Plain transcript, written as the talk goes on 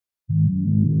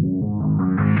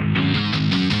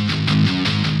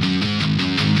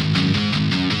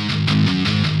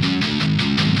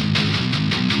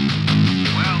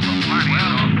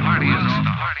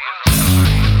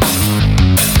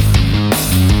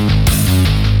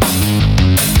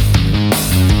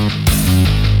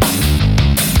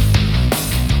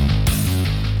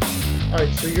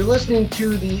You're listening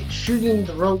to the Shooting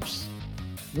the Ropes,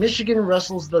 Michigan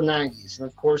Wrestles the 90s. And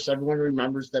of course, everyone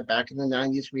remembers that back in the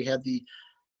 90s, we had the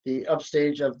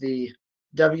upstage of the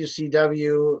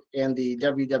WCW and the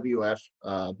WWF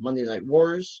Monday Night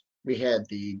Wars. We had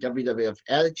the WWF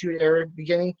Attitude Era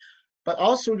beginning. But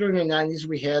also during the 90s,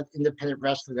 we had independent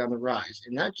wrestling on the rise.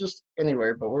 And not just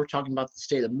anywhere, but we're talking about the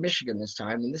state of Michigan this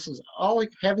time. And this is all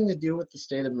having to do with the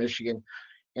state of Michigan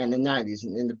and the 90s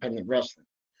and independent wrestling.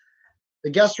 The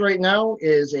guest right now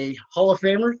is a Hall of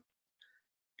Famer,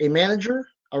 a manager,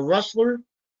 a wrestler,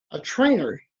 a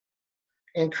trainer,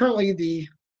 and currently the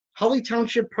Holly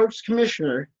Township Parks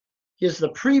Commissioner. He is the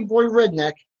pre-boy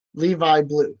redneck, Levi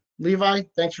Blue. Levi,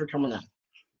 thanks for coming on.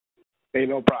 Hey,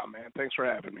 no problem, man. Thanks for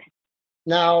having me.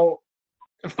 Now,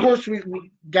 of course, we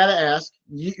got to ask,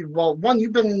 you've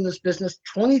been in this business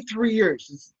 23 years.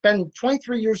 It's been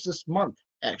 23 years this month,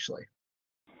 actually.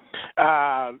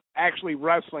 Actually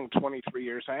wrestling 23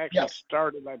 years. I actually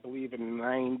started, I believe, in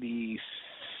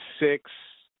 96.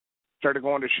 Started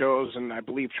going to shows, and I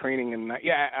believe training in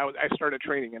I started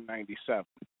training in 97.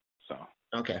 So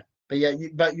okay, but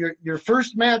your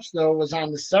first match though was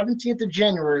on the 17th of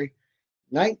January,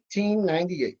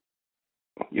 1998.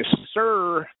 Yes,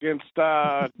 sir. Against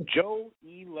Joe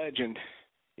E. Legend.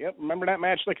 Yep, remember that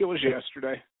match like it was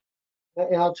yesterday.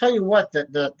 And I'll tell you what,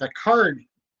 the card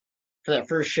for that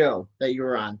first show that you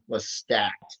were on was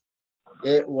stacked.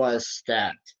 It was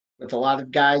stacked with a lot of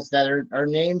guys that are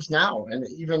names now, and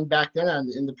even back then on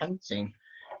the independent scene,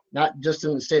 not just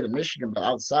in the state of Michigan, but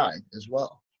outside as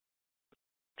well.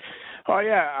 Oh,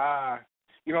 yeah.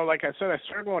 Like I said, I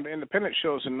started going to independent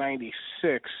shows in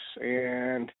 96,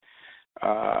 and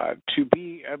I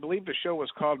believe the show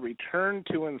was called Return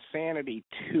to Insanity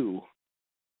 2.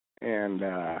 And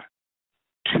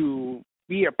to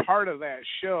be a part of that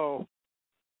show,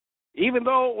 even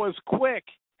though it was quick,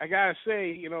 I gotta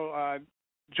say,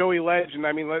 Joey Legend,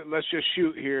 I mean, let's just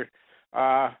shoot here.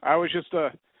 I was just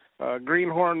a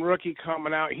greenhorn rookie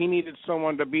coming out. He needed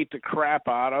someone to beat the crap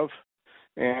out of,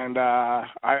 and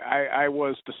I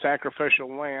was the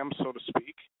sacrificial lamb, so to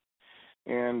speak.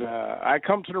 And I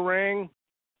come to the ring,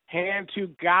 hand to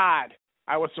God.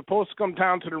 I was supposed to come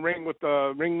down to the ring with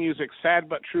the ring music Sad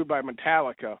But True by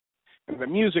Metallica. And the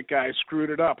music guy screwed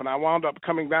it up, and I wound up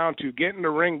coming down to Get in the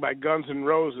Ring by Guns N'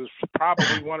 Roses,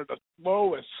 probably one of the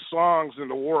slowest songs in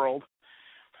the world.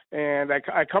 And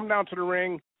I come down to the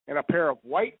ring in a pair of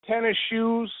white tennis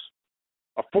shoes,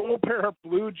 a full pair of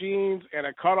blue jeans, and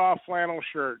a cut-off flannel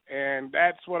shirt. And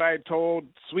that's what I told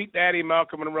Sweet Daddy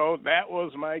Malcolm Monroe. That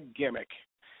was my gimmick.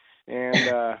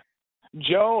 And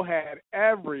Joe had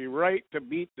every right to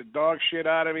beat the dog shit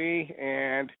out of me,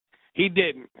 and he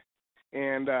didn't.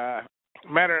 And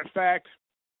matter of fact,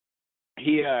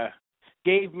 he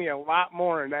gave me a lot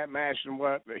more in that match than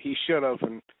what he should have.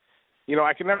 And,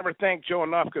 I can never thank Joe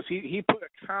enough because he put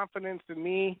a confidence in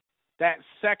me. That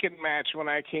second match when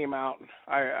I came out,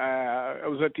 I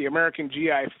was at the American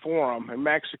GI Forum in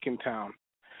Mexican Town.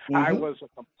 Mm-hmm. I was a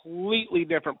completely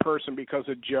different person because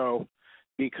of Joe,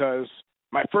 because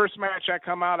my first match I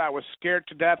come out, I was scared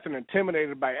to death and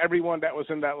intimidated by everyone that was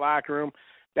in that locker room.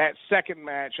 That second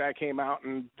match I came out,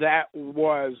 and that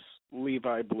was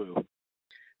Levi Blue.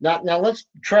 Now let's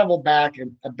travel back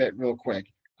a bit real quick.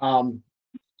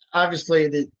 Obviously,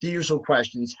 the usual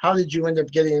questions. How did you end up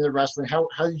getting into wrestling? How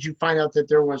did you find out that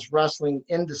there was wrestling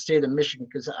in the state of Michigan?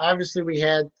 Because obviously we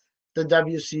had the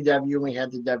WCW and we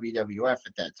had the WWF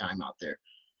at that time out there.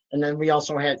 And then we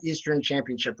also had Eastern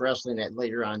Championship Wrestling that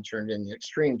later on turned into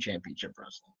Extreme Championship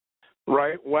Wrestling.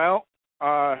 Right. Well,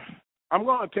 I'm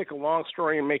going to take a long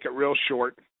story and make it real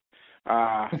short.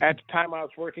 At the time, I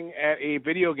was working at a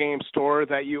video game store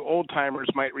that you old-timers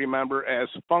might remember as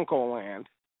Funko-Land.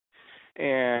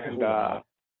 And wow.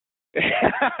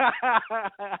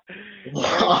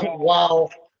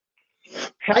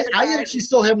 I actually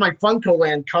still have my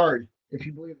Funko-Land card, if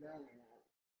you believe that.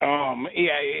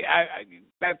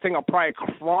 That thing will probably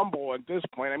crumble at this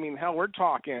point. I mean, hell, we're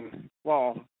talking,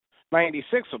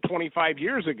 96, so 25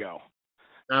 years ago.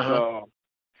 Uh-huh. So,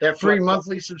 that free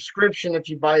monthly subscription if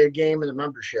you buy a game and a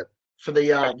membership for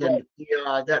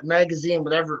that magazine,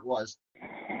 whatever it was.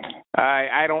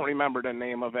 I don't remember the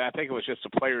name of it. I think it was just a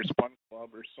Players Fun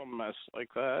Club or some mess like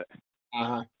that.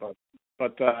 Uh-huh.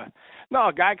 But no,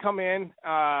 a guy come in.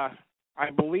 I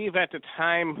believe at the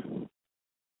time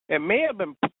it may have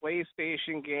been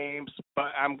PlayStation games,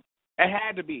 but it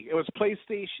had to be. It was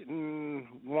PlayStation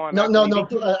 1. No.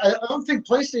 I don't think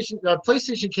PlayStation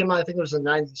came out. I think it was in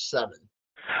 97.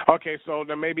 Okay, so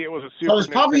then maybe it was a Super So it was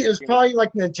Nintendo. probably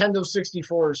like Nintendo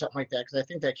 64 or something like that, because I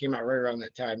think that came out right around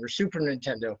that time, or Super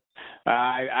Nintendo.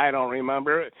 I don't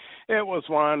remember. It was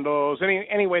one of those.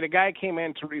 Anyway, the guy came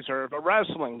in to reserve a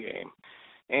wrestling game,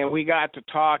 and we got to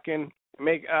talking.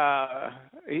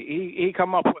 He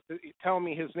come up with telling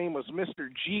me his name was Mr.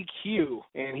 GQ,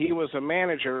 and he was a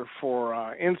manager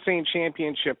for Insane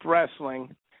Championship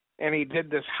Wrestling, and he did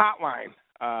this hotline,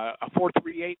 a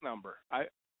 438 number.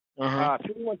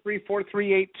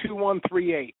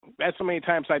 313-438-2138. That's how many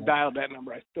times I dialed that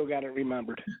number. I still got it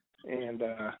remembered. And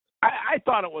I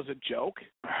thought it was a joke.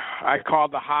 I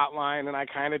called the hotline, and I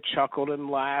kind of chuckled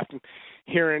and laughed, and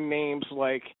hearing names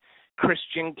like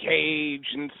Christian Cage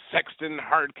and Sexton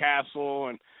Hardcastle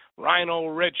and Rhino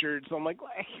Richards. I'm like,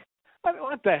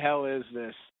 what the hell is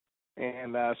this?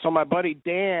 And so my buddy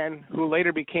Dan, who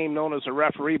later became known as a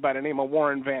referee by the name of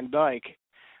Warren Van Dyke,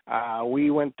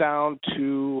 we went down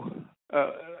to,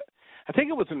 I think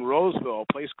it was in Roseville,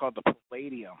 a place called the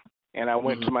Palladium. And I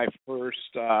went to my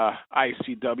first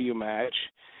ICW match.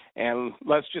 And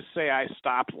let's just say I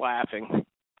stopped laughing,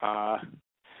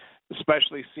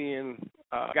 especially seeing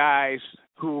guys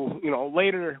who,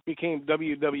 later became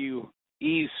WWE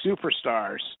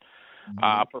superstars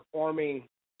performing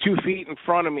 2 feet in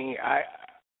front of me. I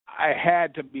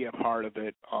had to be a part of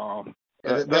it.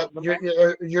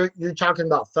 You're talking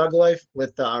about Thug Life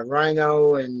with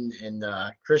Rhino and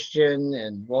Christian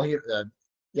and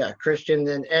Christian,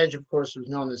 and Edge, of course, was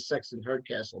known as Sexton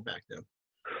Hardcastle back then.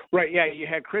 Right, yeah, you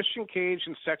had Christian Cage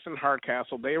and Sexton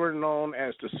Hardcastle. They were known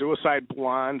as the Suicide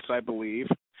Blondes, I believe.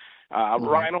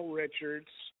 Rhino Richards,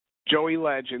 Joey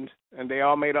Legend, and they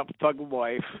all made up Thug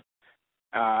Life.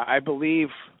 I believe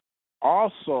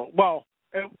also,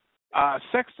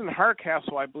 Sexton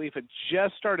Hardcastle, I believe, had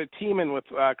just started teaming with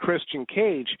Christian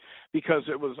Cage, because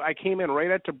I came in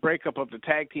right at the breakup of the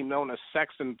tag team known as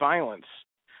Sexton Violence,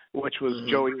 which was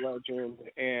Joey Legend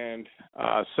and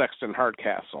Sexton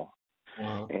Hardcastle.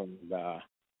 And so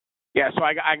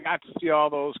I got to see all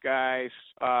those guys.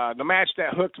 The match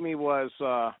that hooked me was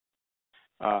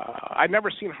I'd never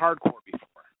seen hardcore before.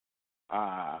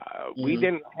 We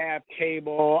didn't have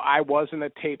cable. I wasn't a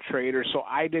tape trader, so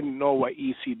I didn't know what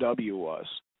ECW was.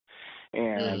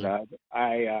 And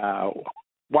I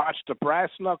watched the Brass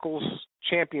Knuckles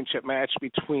championship match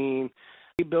between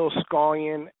Bill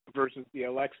Scullion versus the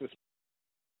Alexis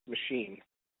Machine.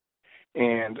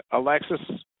 And Alexis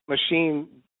Machine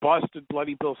busted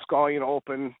Bloody Bill Scullion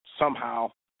open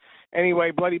somehow.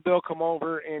 Anyway, Bloody Bill come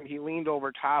over, and he leaned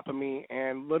over top of me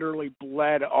and literally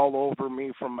bled all over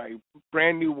me from my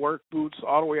brand new work boots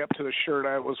all the way up to the shirt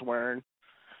I was wearing.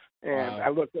 And I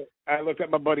looked at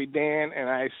my buddy Dan, and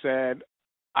I said,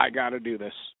 I got to do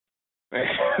this.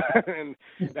 And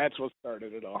that's what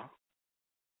started it all.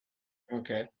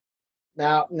 Okay.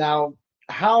 Now,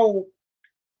 how?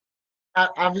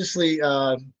 Obviously,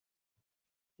 your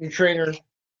trainer,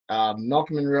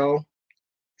 Malcolm Monroe,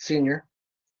 Senior.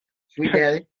 Sweet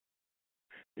Daddy.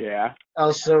 Yeah.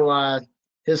 Also,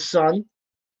 his son,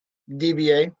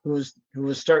 DBA, who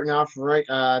was starting off right.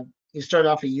 He started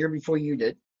off a year before you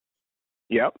did.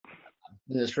 Yep.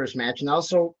 In his first match, and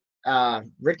also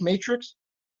Rick Matrix.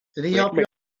 Did he help you?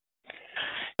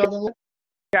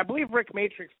 Yeah, I believe Rick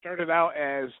Matrix started out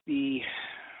as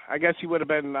I guess he would have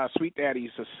been Sweet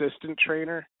Daddy's assistant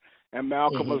trainer, and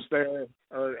Malcolm was there,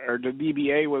 or the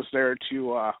DBA was there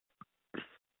to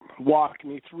walk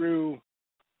me through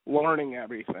learning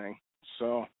everything.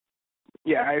 So,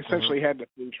 yeah, I essentially had the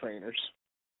 3 trainers.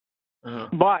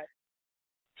 But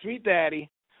Sweet Daddy,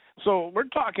 so we're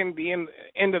talking the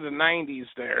end of the 90s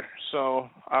there. So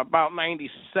about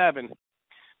 97.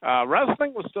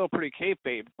 Wrestling was still pretty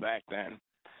kayfabe back then.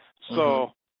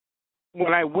 So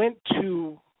when I went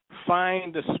to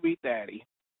find the Sweet Daddy,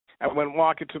 I went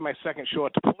walking to my second show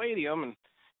at the Palladium, and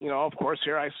of course,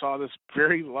 here I saw this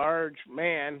very large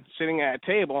man sitting at a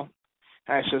table.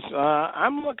 And I says,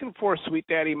 I'm looking for Sweet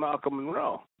Daddy Malcolm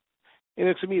Monroe. He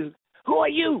looks at me and says, who are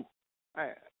you?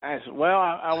 I said, well,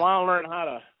 I want to learn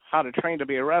how to train to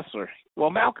be a wrestler.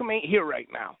 Well, Malcolm ain't here right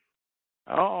now.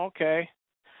 Oh, okay.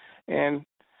 And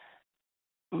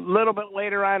a little bit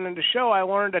later on in the show, I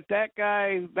learned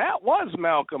that was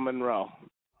Malcolm Monroe.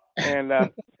 And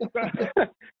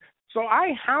so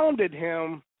I hounded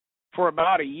him for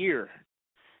about a year,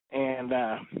 and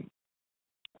I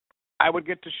would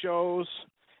get to shows,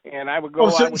 and I would go.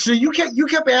 So you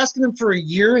kept asking him for a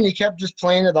year, and he kept just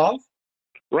playing it off.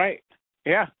 Right.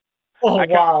 Yeah. Oh,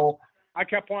 wow. I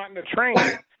kept wanting to train,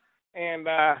 and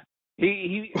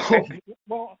he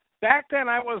well, back then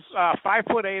I was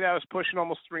 5'8". I was pushing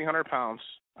almost 300 pounds.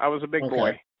 I was a big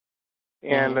boy,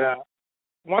 and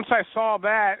once I saw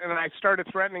that, and I started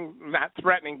not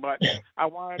threatening, but I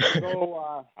wanted to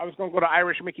go. I was going to go to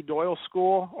Irish Mickey Doyle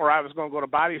School, or I was going to go to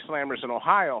Body Slammers in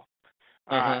Ohio.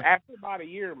 After about a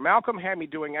year, Malcolm had me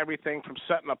doing everything from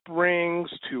setting up rings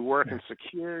to working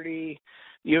security.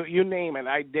 You name it,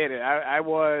 I did it. I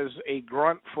was a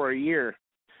grunt for a year.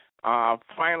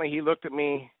 Finally, he looked at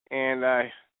me and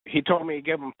he told me to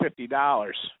give him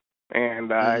 $50.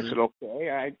 And I said, okay.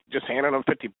 I just handed him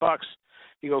 $50.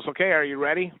 He goes, okay, are you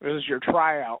ready? This is your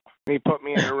tryout. And he put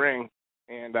me in the ring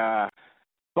and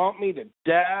bumped me to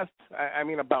death. I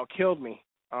mean, about killed me.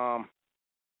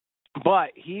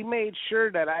 But he made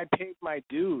sure that I paid my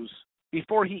dues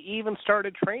before he even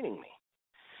started training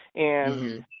me.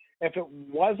 And if it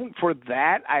wasn't for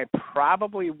that, I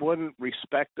probably wouldn't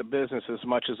respect the business as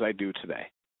much as I do today.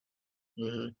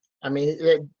 I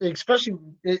mean, especially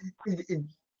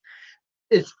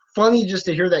it's funny just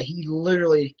to hear that he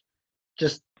literally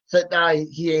just said,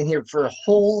 he ain't here for a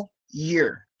whole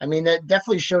year. I mean, that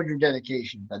definitely showed your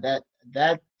dedication, but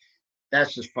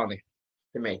that's just funny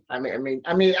to me. I mean,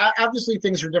 obviously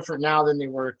things are different now than they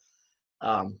were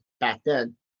back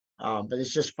then. But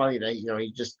it's just funny that,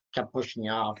 he just kept pushing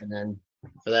you off. And then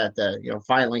for that,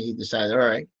 finally he decided, all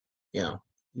right, he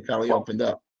finally opened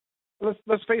up.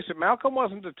 Let's face it, Malcolm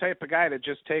wasn't the type of guy to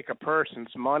just take a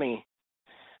person's money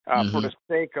for the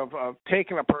sake of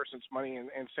taking a person's money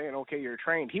and saying, okay, you're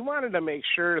trained. He wanted to make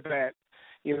sure that,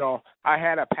 I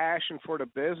had a passion for the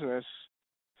business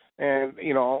and,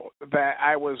 that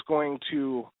I was going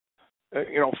to,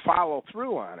 follow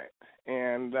through on it.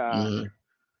 And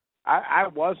I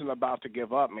wasn't about to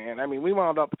give up, man. I mean, we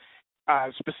wound up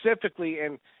specifically,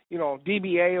 and,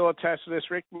 DBA will attest to this,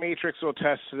 Rick Matrix will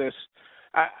attest to this.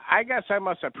 I guess I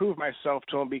must have proved myself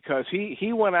to him because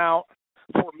he went out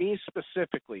for me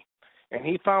specifically, and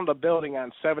he found a building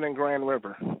on 7 and Grand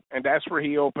River, and that's where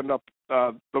he opened up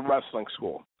the wrestling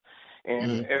school.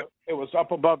 And it was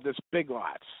up above this Big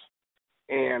Lots.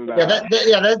 And that's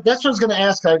what I was going to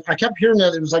ask. I kept hearing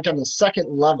that it was like on the second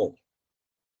level.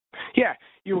 Yeah,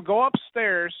 you would go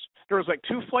upstairs. There was like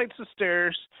 2 flights of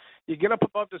stairs. You get up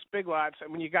above this Big Lots,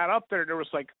 and when you got up there was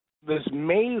like this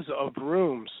maze of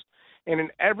rooms. And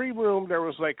in every room there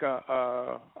was like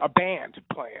a band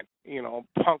playing,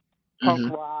 punk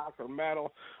rock or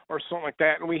metal or something like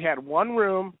that. And we had one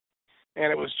room,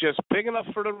 and it was just big enough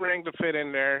for the ring to fit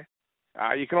in there.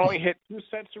 You can only hit 2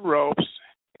 sets of ropes,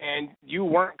 and you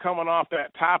weren't coming off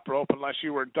that top rope unless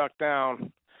you were ducked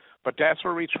down. But that's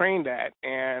where we trained at.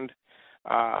 And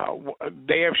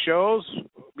day of shows,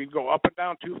 we'd go up and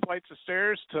down 2 flights of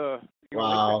stairs to rip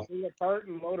that ring apart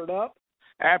and load it up.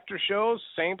 After shows,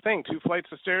 same thing, 2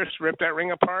 flights of stairs, rip that ring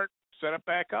apart, set it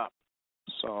back up.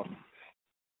 So.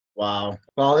 Wow.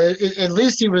 Well, at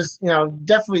least he was,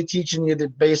 definitely teaching you the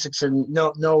basics and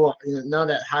none of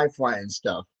that high flying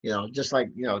stuff. Just like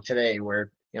today,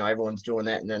 where everyone's doing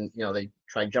that, and then they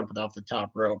try jumping off the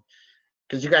top rope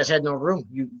because you guys had no room.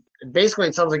 Basically,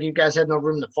 it sounds like you guys had no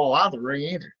room to fall out of the ring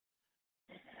either.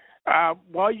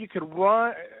 Well, you could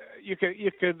run. You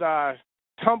could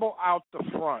tumble out the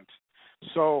front.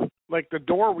 So, like the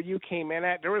door where you came in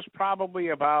at, there was probably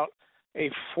about a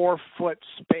 4-foot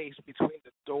space between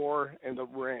the door and the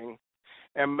ring.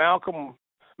 And Malcolm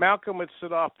would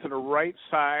sit off to the right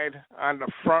side on the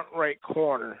front right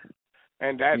corner,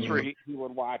 and that's where he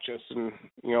would watch us and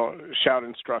shout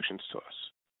instructions to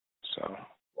us. So,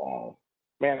 wow,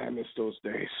 man, I miss those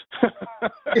days.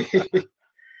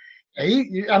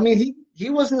 He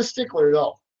wasn't a stickler at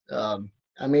all.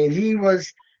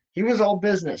 He was all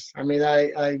business. I mean,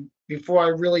 I before I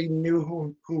really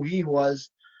knew who he was,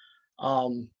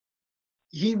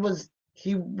 he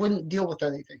wouldn't deal with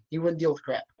anything. He wouldn't deal with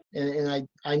crap. And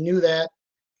I knew that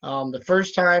the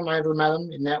first time I ever met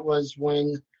him, and that was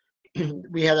when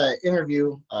we had an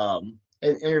interview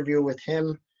with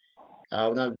him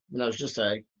when I was just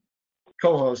a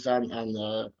co-host on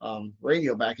the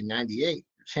radio back in '98.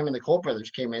 Him and the Colt brothers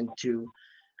came in to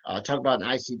talk about an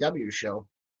ICW show,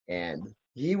 and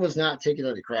he was not taking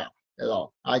any crap at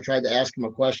all. I tried to ask him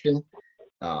a question,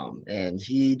 and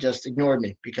he just ignored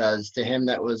me because to him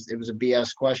it was a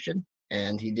BS question,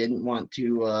 and he didn't want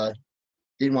to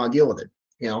deal with it.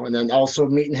 And then also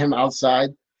meeting him outside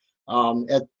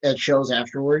at shows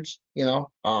afterwards.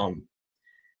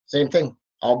 Same thing,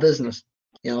 all business.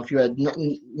 If you had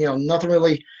nothing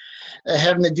really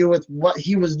having to do with what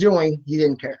he was doing, he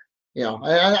didn't care.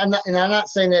 I'm not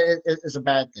saying that it's a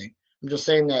bad thing. I'm just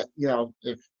saying that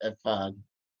if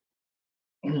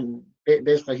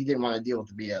basically he didn't want to deal with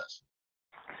the BS.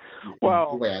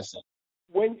 Well, the way I said.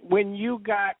 When you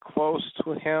got close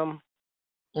to him,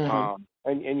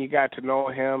 and you got to know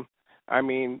him, I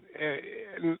mean,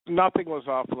 nothing was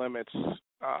off limits.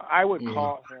 I would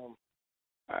call him,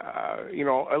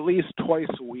 at least twice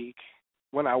a week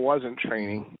when I wasn't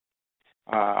training,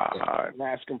 and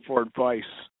ask him for advice.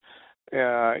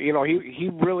 He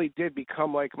really did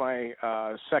become like my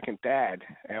second dad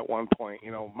at one point.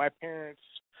 My parents,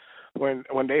 when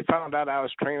they found out I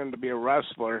was training to be a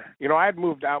wrestler, I'd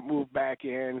moved out, moved back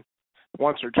in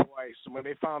once or twice. And when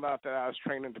they found out that I was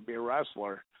training to be a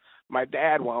wrestler, my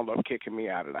dad wound up kicking me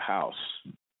out of the house.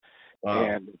 Wow.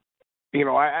 And,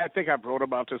 I think I've wrote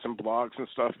about this in blogs and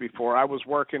stuff before. I was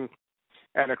working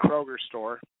at a Kroger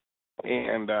store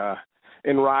and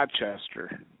in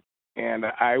Rochester. And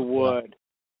I was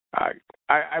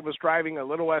driving a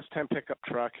Little S10 pickup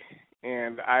truck,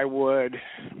 and I would,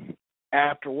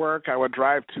 after work, I would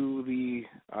drive to the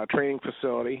training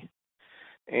facility,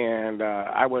 and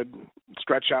I would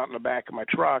stretch out in the back of my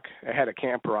truck. I had a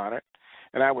camper on it,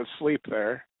 and I would sleep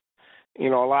there. A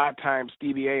lot of times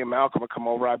DBA and Malcolm would come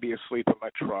over. I'd be asleep in my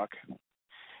truck.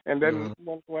 And then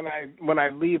when I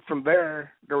leave from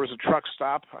there, there was a truck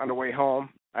stop on the way home.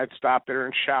 I'd stop there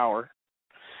and shower.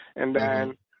 And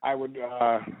then I would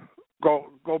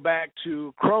go back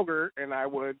to Kroger, and I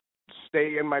would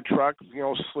stay in my truck,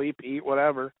 sleep, eat,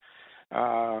 whatever,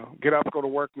 get up, go to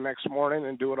work the next morning,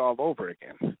 and do it all over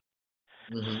again.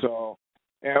 So,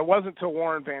 and it wasn't until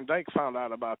Warren Van Dyke found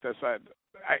out about this,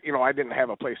 I didn't have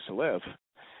a place to live.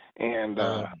 And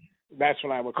that's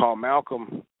when I would call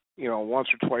Malcolm, once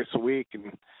or twice a week,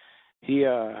 and he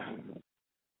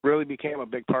really became a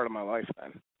big part of my life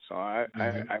then. So I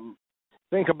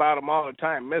think about him all the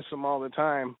time, miss him all the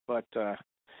time. But if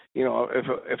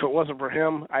it wasn't for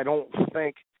him, I don't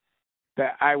think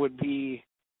that I would be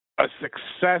a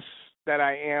success that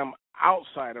I am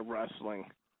outside of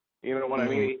wrestling. You know what I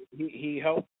mean? He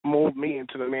helped mold me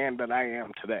into the man that I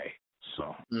am today.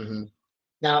 So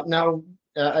now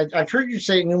I've heard you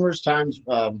say numerous times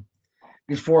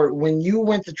before, when you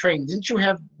went to train, didn't you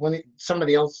have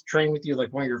somebody else train with you,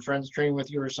 like one of your friends train with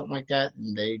you or something like that,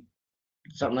 and they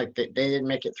didn't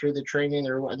make it through the training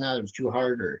or whatnot? It was too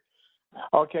hard, or?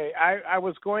 Okay, I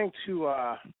was going to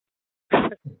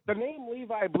the name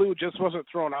Levi Blue just wasn't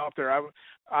thrown out there.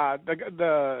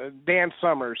 The Dan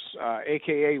Summers,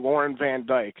 aka Warren Van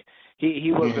Dyke,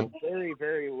 he was a very,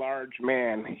 very large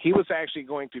man. He was actually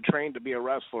going to train to be a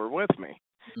wrestler with me,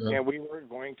 and we were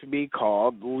going to be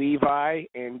called Levi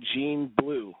and Gene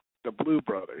Blue, the Blue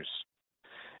Brothers.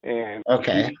 And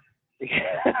okay.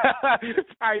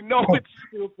 I know it's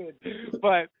stupid,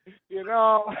 but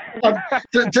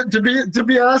to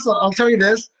be honest, I'll tell you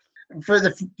this: for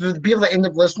the people that end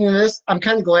up listening to this, I'm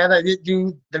kind of glad I didn't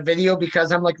do the video,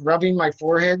 because I'm like rubbing my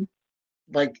forehead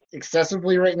like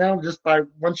excessively right now. Just by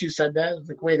once you said that, it's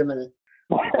like, wait a minute,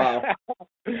 wow.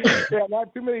 Yeah,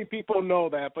 not too many people know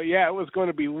that, but yeah, it was going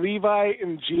to be Levi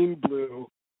and Gene Blue.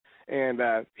 And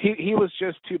he was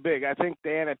just too big. I think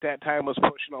Dan at that time was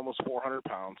pushing almost 400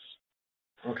 pounds.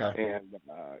 Okay. And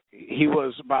he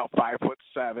was about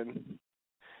 5'7".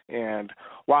 And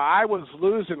while I was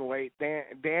losing weight,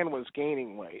 Dan was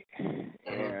gaining weight.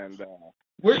 And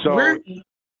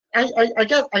I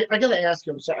got to ask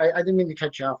him. So I didn't mean to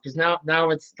cut you off, because now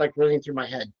it's like running through my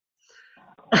head.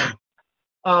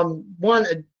 One,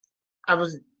 I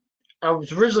was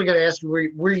originally going to ask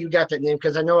you where you got that name,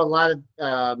 because I know a lot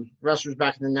of wrestlers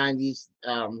back in the 90s,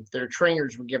 their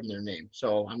trainers were given their name.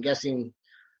 So I'm guessing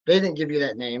they didn't give you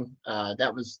that name.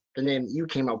 That was the name that you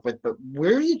came up with. But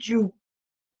where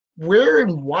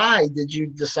and why did you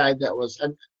decide that was,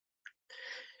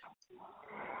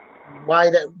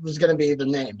 why that was going to be the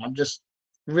name? I'm just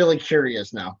really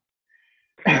curious now.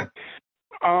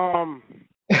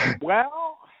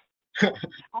 Well,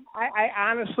 I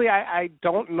honestly, I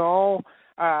don't know.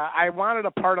 I wanted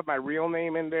a part of my real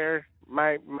name in there.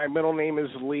 My middle name is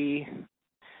Lee,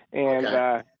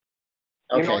 and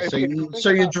so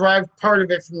you derive part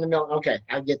of it from the middle. Okay,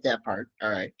 I get that part.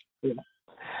 All right. Yeah.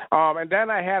 And then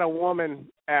I had a woman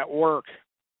at work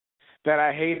that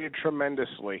I hated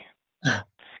tremendously.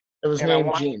 It was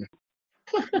named Jean.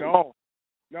 No.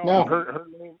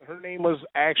 Her name was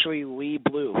actually Lee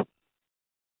Blue.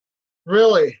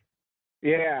 Really?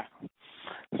 Yeah.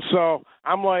 So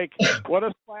I'm like, what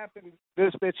a slap in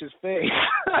this bitch's face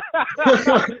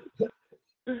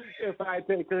if I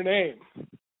take her name.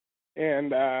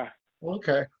 And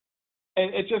okay.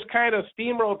 And it just kind of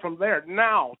steamrolled from there.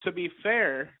 Now, to be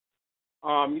fair,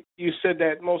 you said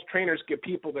that most trainers give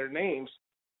people their names.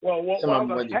 Well, what some of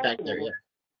them went back there, yeah.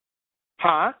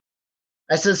 Huh?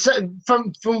 I said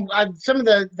from some of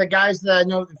the guys that I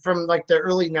know from like the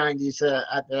early 90s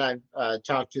that I've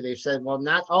talked to, they've said, well,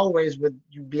 not always would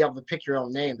you be able to pick your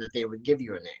own name, that they would give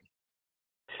you a name.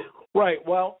 Right.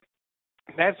 Well,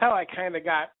 that's how I kind of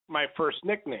got my first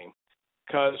nickname,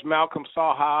 because Malcolm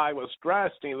saw how I was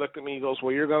dressed, and he looked at me and goes,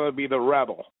 "Well, you're going to be the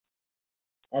rebel."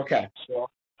 Okay. So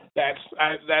that's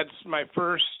my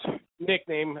first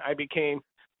nickname. I became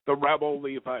the Rebel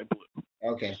Levi Blue.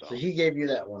 Okay. So So he gave you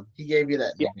that one. He gave you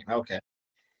that yeah. nickname. Okay.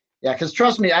 Yeah, because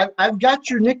trust me, I've got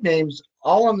your nicknames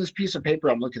all on this piece of paper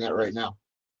I'm looking at right now.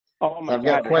 Oh So my I've God,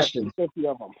 got there has to questions. be 50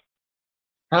 of them.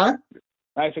 Huh?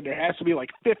 I said there has to be like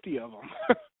 50 of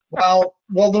them. Well,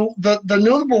 the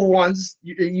notable ones,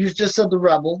 you just said the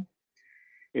Rebel.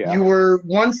 Yeah. You were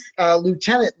once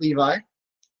Lieutenant Levi.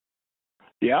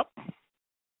 Yep.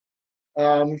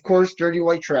 Of course, Dirty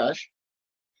White Trash.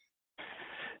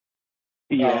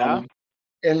 Yeah.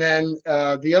 And then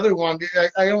the other one,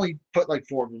 I only put like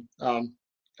four of them.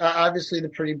 Obviously, the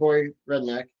Pretty Boy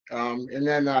Redneck. And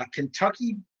then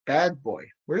Kentucky Bad Boy.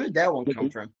 Where did that one come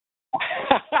from?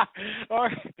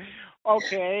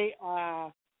 Okay.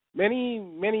 Many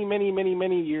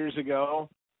years ago,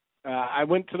 I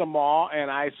went to the mall and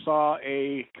I saw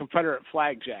a Confederate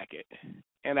flag jacket,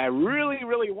 and I really,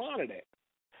 really wanted it.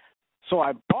 So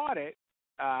I bought it.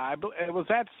 It was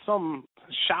at some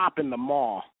shop in the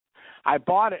mall. I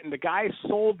bought it, and the guy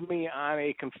sold me on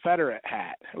a Confederate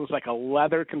hat. It was like a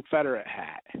leather Confederate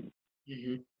hat.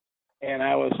 Mm-hmm. And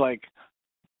I was like,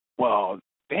 well,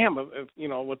 damn, if,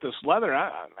 with this leather,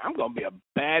 I'm going to be a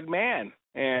bad man.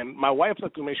 And my wife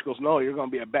looked at me, she goes, no, you're going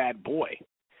to be a bad boy.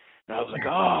 And I was like,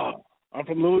 oh, I'm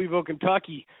from Louisville,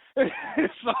 Kentucky.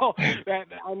 So,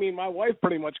 my wife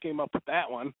pretty much came up with that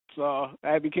one. So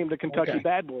I became the Kentucky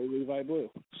Bad Boy, Levi Blue.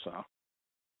 So.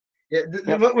 Yeah,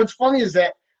 what's funny is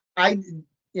that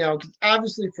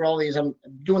obviously for all these, I'm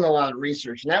doing a lot of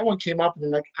research, and that one came up, and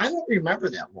I'm like, I don't remember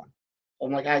that one.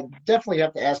 I'm like, I definitely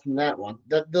have to ask him that one.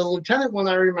 The lieutenant one,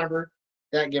 I remember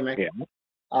that gimmick. Yeah.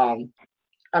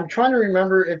 I'm trying to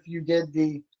remember if you did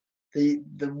the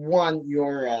one,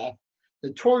 your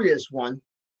notorious one,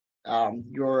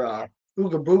 your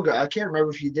Ooga Booga. I can't remember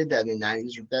if you did that in the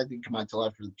 90s or if that didn't come out till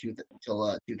after the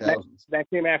 2000s. That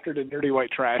came after the Dirty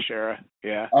White Trash era.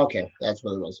 Yeah. Okay, that's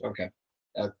what it was. Okay,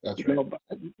 that's right.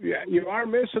 Yeah, you are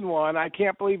missing one. I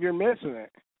can't believe you're missing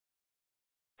it.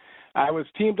 I was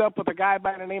teamed up with a guy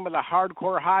by the name of the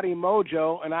Hardcore Hottie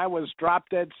Mojo, and I was Drop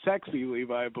Dead Sexy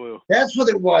Levi Blue. That's what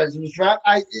it was. It was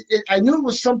I knew it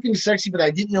was something sexy, but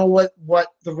I didn't know what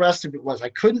the rest of it was. I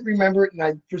couldn't remember it,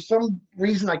 and for some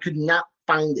reason I could not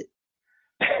find it.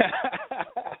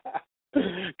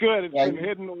 Good. It's been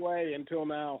hidden away until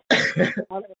now.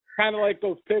 Kind of like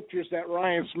those pictures that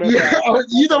Ryan Smith had.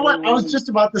 You know what? I was just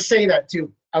about to say that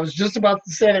too. I was just about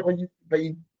to say that but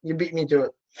you beat me to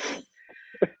it.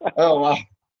 Oh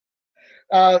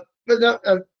wow. But no,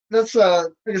 let's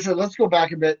like I said, let's go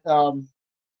back a bit. I'm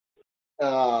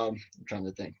trying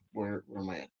to think where am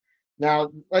I at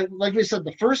now? Like we said,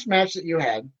 the first match that you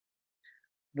had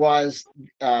was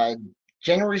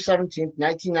January 17th,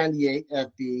 1998,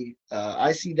 at the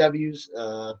ICW's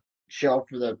show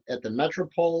at the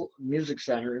Metropole Music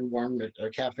Center in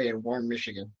Cafe in Warren,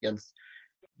 Michigan, against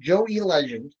Joe E.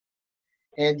 Legend,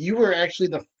 and you were actually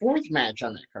the fourth match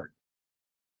on that card.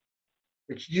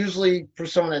 Which usually, for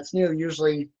someone that's new,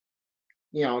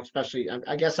 especially,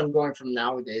 I guess I'm going from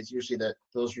nowadays. Usually,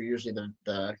 those are usually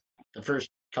the first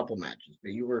couple matches,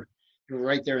 but you were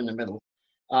right there in the middle.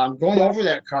 Going over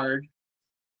that card,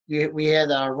 we had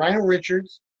Rhino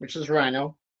Richards, which is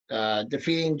Rhino,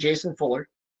 defeating Jason Fuller.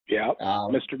 Yeah,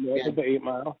 Mr. North of the 8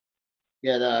 Mile.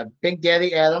 You had Big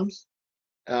Daddy Adams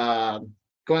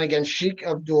going against Sheik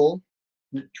Abdul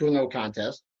to a no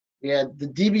contest. We had the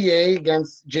DBA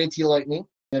against JT Lightning,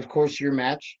 and of course your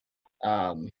match,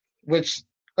 which,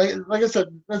 like I said,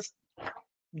 let's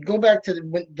go back to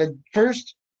the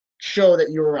first show that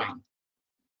you were on.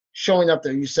 Showing up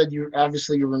there, you said you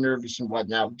were nervous and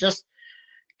whatnot. Just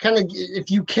kind of, if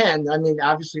you can, I mean,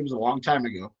 obviously it was a long time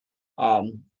ago.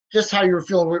 Just how you were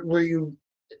feeling.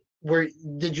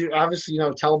 Did you obviously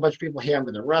tell a bunch of people, hey, I'm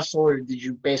going to wrestle, or did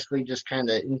you basically just kind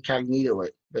of incognito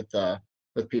it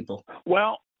with people?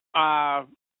 Well,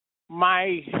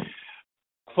 my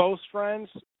close friends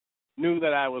knew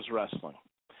that I was wrestling.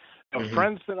 The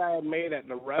friends that I had made at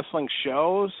the wrestling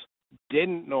shows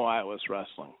didn't know I was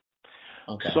wrestling.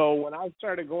 Okay. So when I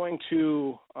started going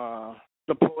to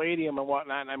the Palladium and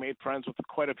whatnot, and I made friends with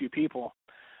quite a few people,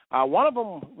 one of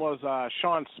them was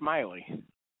Sean Smiley,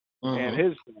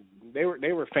 and they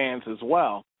were fans as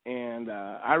well. And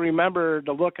I remember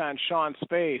the look on Sean's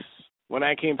face when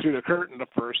I came through the curtain the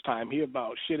first time. He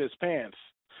about shit his pants.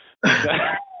 I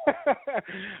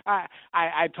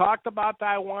talked about that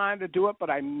I wanted to do it, but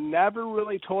I never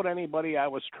really told anybody I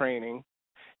was training.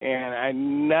 And I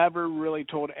never really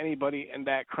told anybody in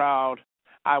that crowd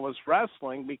I was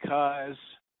wrestling because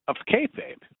of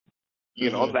kayfabe. You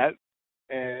know that,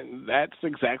 and that's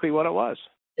exactly what it was.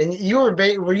 And you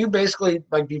were you basically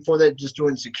like before that just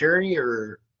doing security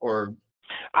or?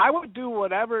 I would do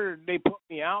whatever they put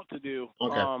me out to do.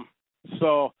 Okay.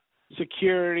 So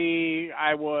security,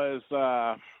 I was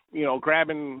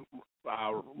grabbing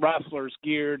wrestlers'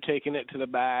 gear, taking it to the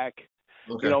back.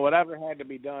 Okay. You know, whatever had to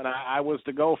be done, I was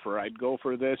the gopher. I'd go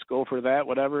for this, go for that,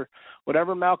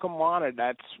 whatever Malcolm wanted.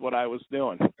 That's what I was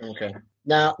doing. Okay.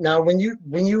 Now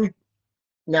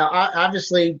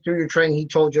obviously through your training, he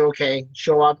told you, okay,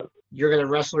 show up, you're gonna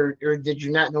wrestle, or did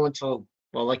you not know until,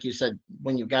 well, like you said,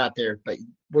 when you got there, but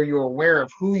were you aware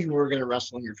of who you were gonna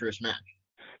wrestle in your first match?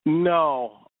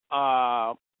 No.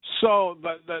 So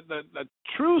the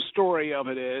true story of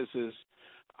it is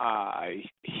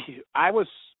I was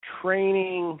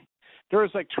training. There was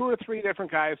like 2 or 3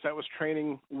 different guys that was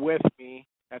training with me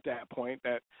at that point.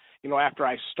 That after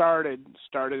I started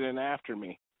in after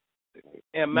me.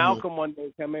 And Malcolm one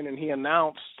day come in and he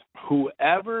announced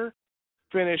whoever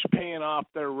finished paying off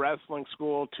their wrestling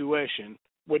school tuition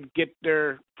would get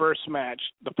their first match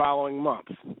the following month.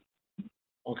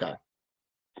 Okay.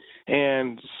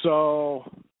 And so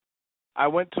I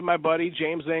went to my buddy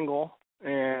James Engel,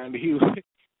 and he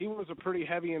was a pretty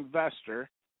heavy investor.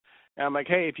 And I'm like,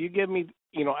 hey, if you give me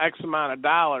X amount of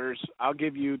dollars, I'll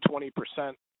give you 20%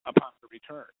 upon the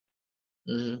return.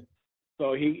 Mm-hmm.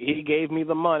 So he gave me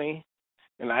the money,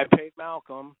 and I paid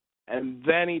Malcolm, and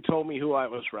then he told me who I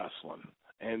was wrestling,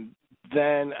 and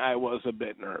then I was a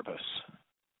bit nervous.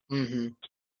 Mm-hmm.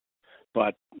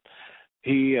 But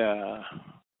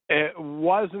it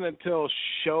wasn't until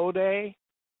show day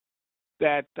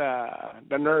that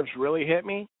the nerves really hit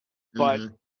me. But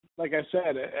like I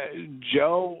said,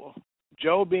 Joe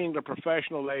being the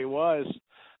professional that he was,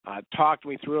 talked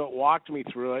me through it, walked me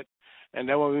through it, and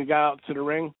then when we got out to the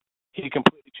ring, he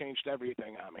completely changed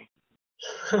everything on me.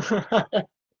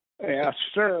 Yeah,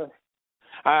 sure.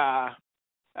 I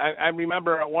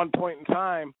remember at one point in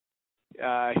time,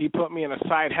 he put me in a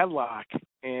side headlock,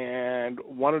 and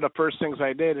one of the first things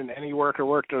I did, and any worker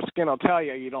worked their skin will tell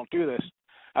you, you don't do this.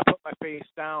 I put my face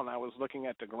down. I was looking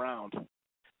at the ground,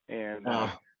 and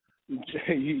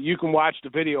you can watch the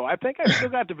video. I think I still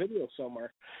got the video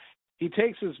somewhere. He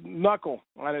takes his knuckle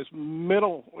on his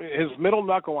middle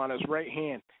knuckle on his right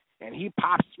hand, and he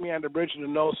pops me on the bridge of the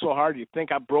nose so hard you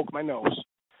think I broke my nose.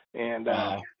 And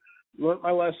learned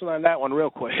my lesson on that one real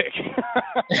quick.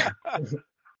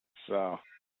 So.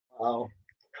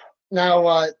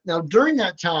 Now during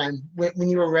that time when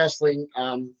you were wrestling,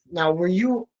 now were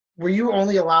you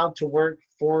only allowed to work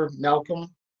for Malcolm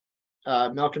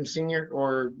Senior,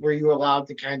 or were you allowed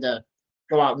to kind of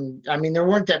go out and? I mean, there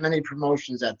weren't that many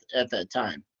promotions at that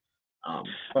time,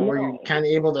 but were you kind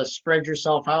of able to spread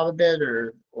yourself out a bit,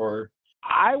 or?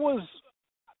 I was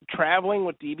traveling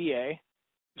with DBA,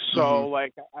 so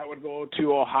like I would go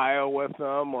to Ohio with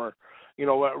them, or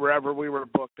wherever we were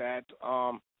booked at.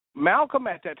 Malcolm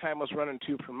at that time was running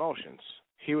 2 promotions.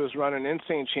 He was running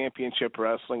Insane Championship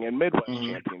Wrestling and Midwest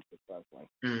Championship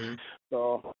Wrestling.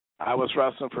 So I was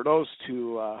wrestling for those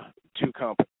two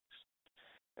companies.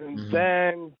 And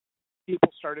then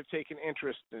people started taking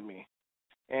interest in me.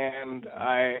 And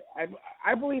I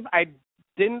believe I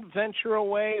didn't venture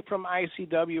away from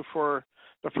ICW for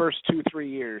the first 2-3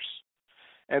 years.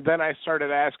 And then I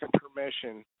started asking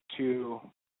permission to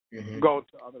go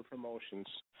to other promotions.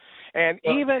 And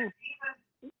even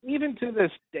to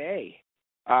this day,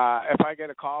 if I get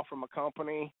a call from a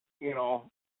company, I'll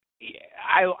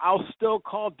still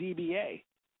call DBA.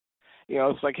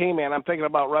 It's like, hey man, I'm thinking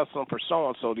about wrestling for so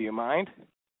and so. Do you mind?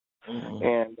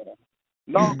 And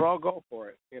no, bro, go for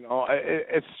it.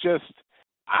 It's just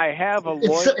I have a.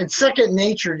 It's second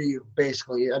nature to you,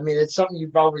 basically. I mean, it's something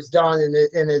you've always done,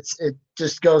 and it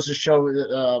just goes to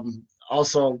show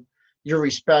also your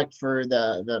respect for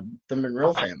the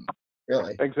Monroe family.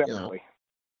 Really. Exactly.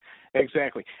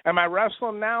 Exactly. Am I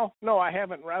wrestling now? No, I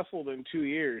haven't wrestled in 2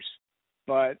 years.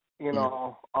 But,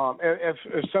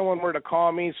 if someone were to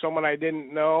call me, someone I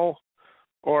didn't know,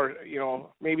 or,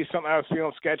 maybe something I was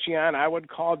feeling sketchy on, I would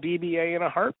call DBA in a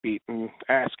heartbeat and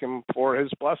ask him for his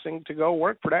blessing to go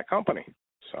work for that company.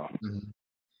 So.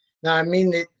 Now, I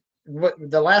mean,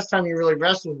 the last time you really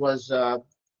wrestled was,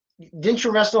 didn't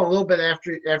you wrestle a little bit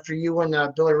after you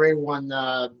and Billy Ray won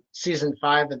season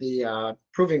 5 of the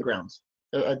Proving Grounds?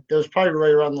 That was probably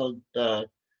right around the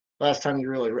last time you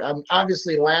really.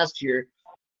 Obviously, last year,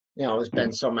 it's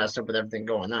been so messed up with everything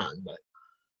going on. But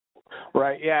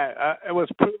right, yeah, it was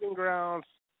Proving Grounds,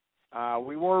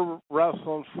 We were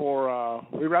wrestling for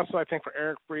we wrestled I think for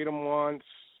Eric Freedom once.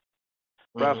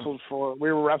 We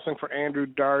were wrestling for Andrew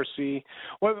Darcy.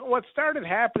 What started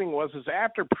happening was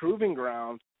after Proving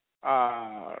Ground,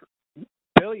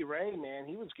 Billy Ray, man,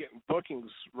 he was getting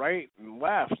bookings right and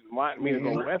left and wanting me to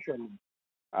go with him.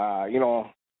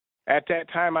 At that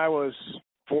time I was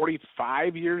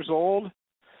 45 years old,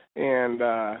 and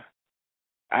I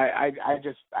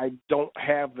don't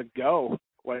have the go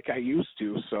like I used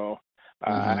to, so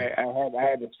I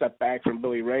had to step back from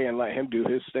Billy Ray and let him do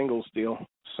his singles deal.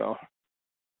 So.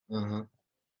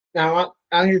 Now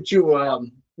on here too.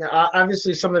 Now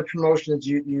obviously some of the promotions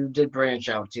you did branch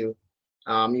out to.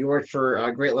 You worked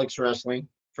for Great Lakes Wrestling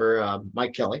for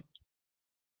Mike Kelly.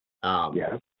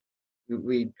 Yeah.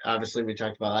 We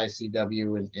talked about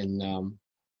ICW and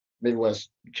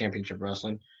Midwest Championship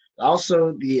Wrestling.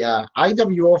 Also the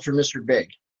IWO for Mr. Big.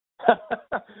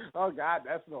 Oh God,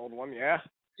 that's an old one, yeah.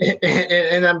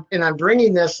 and I'm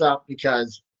bringing this up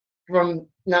because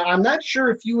now I'm not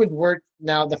sure if you had worked.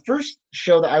 Now the first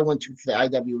show that I went to for the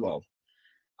IWO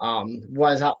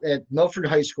was out at Milford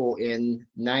High School in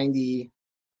 '90.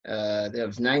 That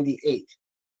was '98.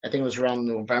 I think it was around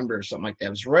November or something like that.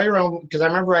 It was right around because I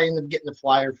remember I ended up getting the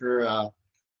flyer for at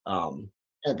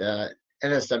the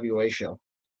NSWA show,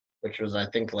 which was I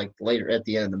think like later at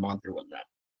the end of the month or whatnot.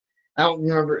 I don't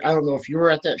remember. I don't know if you were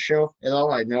at that show at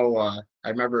all. I know. I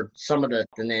remember some of the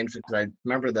names because I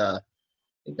remember I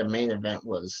think the main event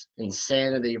was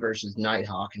Insanity versus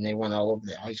Nighthawk, and they went all over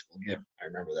the high school gym. I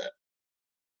remember that.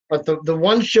 But the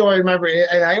one show I remember,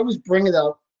 and I always bring it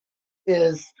up,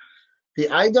 is the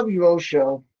IWO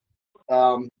show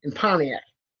in Pontiac.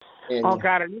 And, oh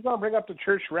God, are you gonna bring up the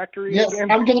church rectory yes, again?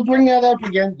 I'm gonna bring that up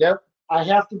again. Yep, I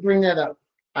have to bring that up.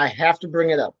 I have to bring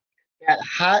it up. That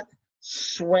hot,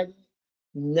 sweaty,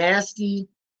 nasty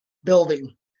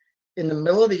building in the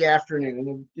middle of the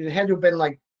afternoon. It had to have been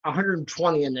like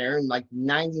 120 in there and like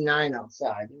 99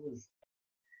 outside. It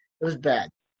was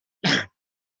bad.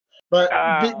 But go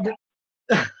ahead,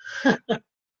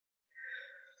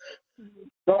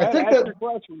 I think ask your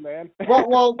question, man. what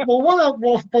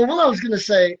I was gonna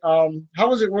say, how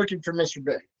was it working for Mr.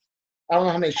 Big? I don't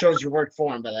know how many shows you worked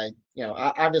for him, but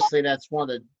obviously that's one of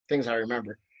the things I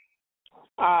remember.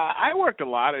 I worked a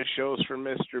lot of shows for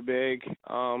Mr. Big.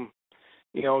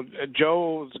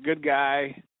 Joe's a good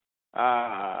guy.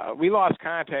 We lost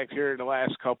contact here the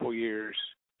last couple years.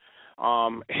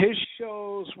 His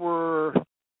shows were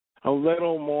a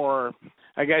little more,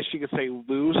 I guess you could say,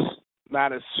 loose,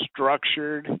 not as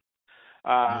structured.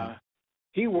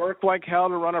 He worked like hell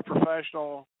to run a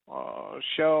professional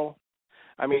show.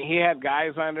 I mean, he had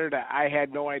guys on there that I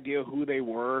had no idea who they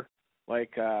were,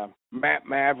 like Matt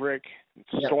Maverick,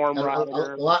 Storm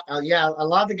Rider. A lot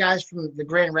of the guys from the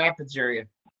Grand Rapids area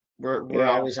were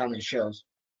always on the shows.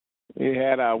 You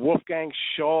had Wolfgang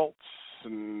Schultz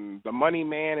and the Money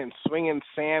Man and Swingin'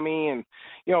 Sammy, and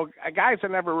guys I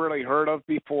never really heard of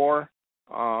before.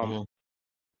 But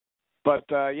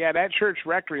that church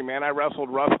rectory, man, I wrestled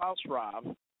Roughhouse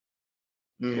Rob,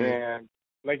 and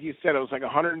like you said, it was like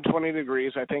 120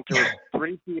 degrees. I think there was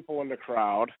 3 people in the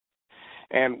crowd,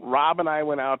 and Rob and I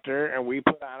went out there and we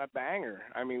put on a banger.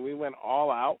 I mean, we went all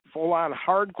out, full on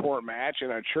hardcore match in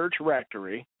a church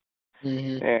rectory,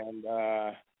 and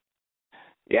I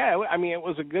mean, it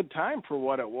was a good time for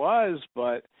what it was,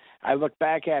 but I look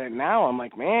back at it now, I'm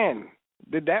like, man,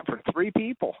 did that for 3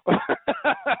 people.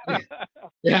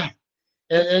 Yeah.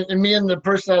 And me and the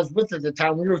person I was with at the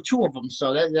time, we were 2 of them,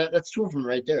 so that's 2 of them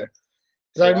right there.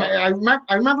 I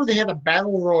remember they had a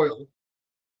battle royal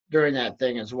during that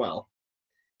thing as well,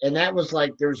 and that was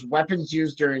like there was weapons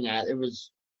used during that. It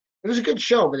was a good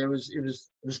show, but it was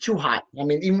too hot. I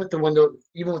mean, even with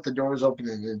the doors open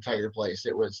in the entire place,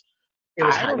 it was hot. I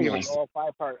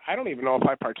don't even know if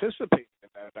I participated in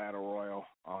that battle royal.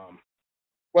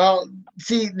 Well,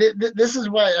 see, this is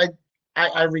why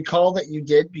I recall that you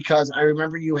did, because I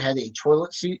remember you had a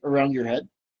toilet seat around your head.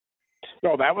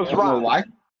 No, that was Rob. I don't know why?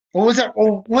 What was that?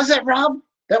 Oh, was that Rob?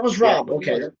 That was Rob. Yeah,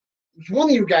 okay. It's one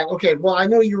of you guys. Okay. Well, I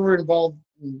know you were involved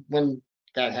when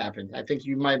that happened. I think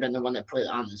you might have been the one that put it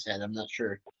on his head. I'm not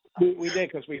sure. We did,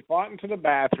 because we fought into the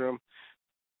bathroom.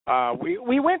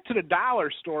 We went to the dollar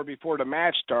store before the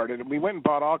match started, and we went and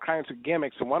bought all kinds of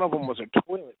gimmicks, and one of them was a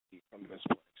toilet seat from this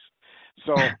place.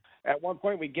 So at one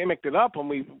point we gimmicked it up, and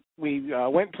we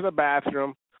went to the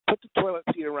bathroom, put the toilet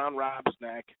seat around Rob's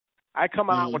neck. I come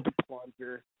out with the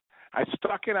plunger. I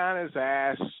stuck it on his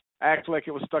ass, acted like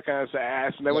it was stuck on his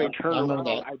ass, and then when he turned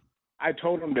around, I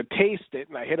told him to taste it,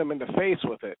 and I hit him in the face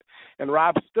with it. And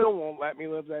Rob still won't let me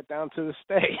live that down to this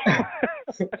day.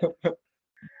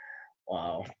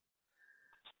 Wow.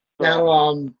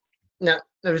 Now, now,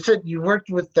 I said you worked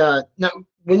with now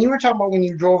when you were talking about when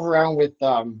you drove around with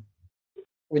DBA.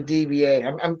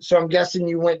 I'm guessing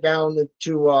you went down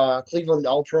to Cleveland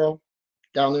Ultra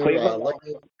down there, Cleveland.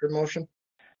 Lightning promotion.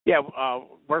 Yeah,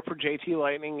 worked for JT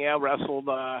Lightning. Yeah, wrestled.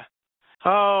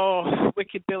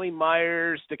 Wicked Billy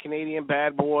Myers, the Canadian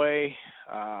Bad Boy.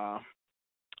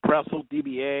 Wrestled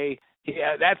DBA.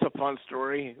 Yeah, that's a fun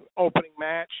story. Opening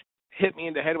match, hit me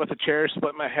in the head with a chair,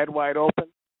 split my head wide open.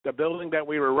 The building that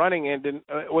we were running in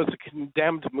was a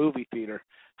condemned movie theater.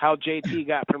 How JT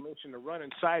got permission to run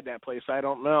inside that place, I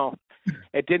don't know.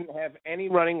 It didn't have any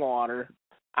running water.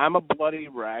 I'm a bloody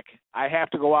wreck. I have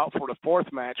to go out for the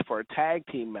fourth match for a tag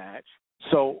team match.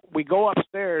 So we go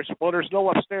upstairs. Well, there's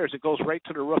no upstairs. It goes right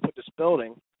to the roof of this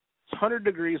building. It's 100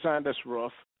 degrees on this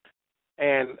roof.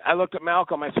 And I looked at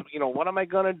Malcolm. I said, what am I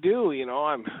going to do?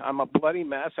 I'm a bloody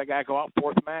mess. I got to go out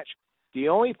fourth match. The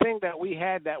only thing that we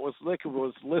had that was liquid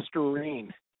was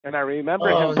Listerine. And I remember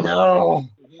him. Oh, no.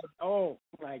 Oh,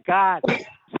 my God.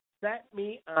 Set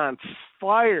me on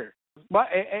fire. But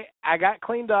I got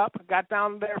cleaned up, got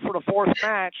down there for the fourth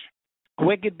match.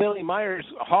 Wicked Billy Myers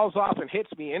hauls off and hits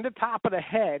me in the top of the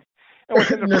head.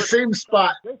 In the same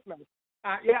spot.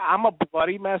 Yeah, I'm a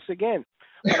bloody mess again.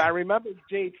 But I remember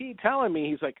JT telling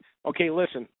me, he's like, okay,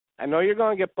 listen, I know you're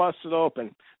going to get busted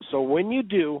open. So when you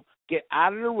do, get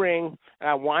out of the ring, and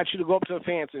I want you to go up to the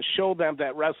fans and show them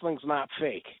that wrestling's not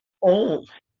fake. Oh.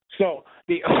 So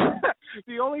the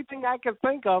only thing I can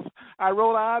think of, I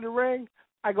roll out of the ring,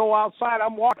 I go outside,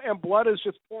 I'm walking, and blood is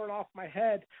just pouring off my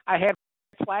head. I had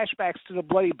flashbacks to the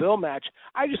Bloody Bill match.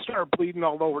 I just started bleeding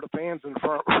all over the fans in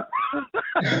front.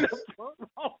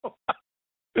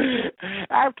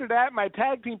 After that, my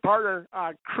tag team partner,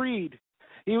 Creed,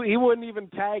 he wouldn't even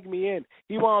tag me in.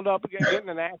 He wound up getting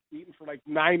an ass beaten for like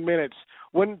 9 minutes.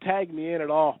 Wouldn't tag me in at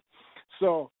all.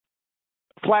 So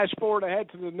flash forward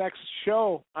ahead to the next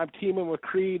show. I'm teaming with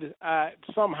Creed at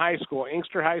some high school,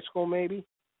 Inkster High School maybe.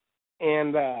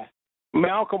 And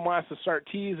Malcolm wants to start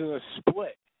teasing a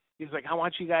split. He's like, I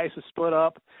want you guys to split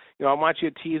up. I want you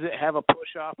to tease it, have a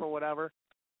push-off or whatever.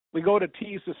 We go to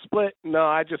tease the split. No,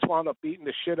 I just wound up beating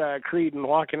the shit out of Creed and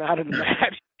walking out of the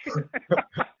match.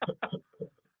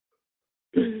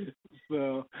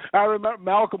 So I remember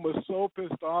Malcolm was so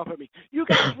pissed off at me. You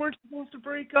guys weren't supposed to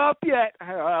break up yet.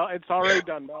 Well, it's already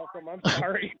done, Malcolm. I'm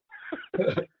sorry.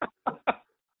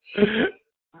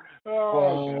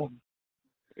 Oh,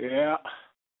 yeah.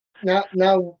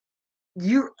 Now,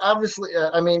 you obviously,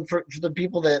 for the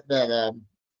people that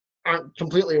aren't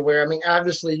completely aware,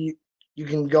 obviously you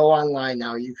can go online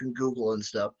now, you can Google and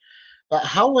stuff. But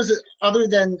how was it, other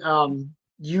than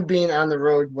you being on the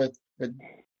road with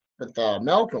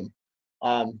Malcolm?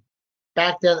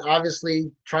 Back then,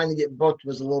 obviously, trying to get booked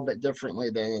was a little bit differently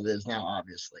than it is now.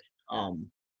 Obviously,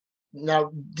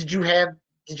 now did you have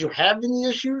any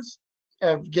issues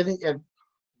of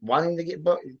wanting to get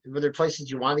booked? Were there places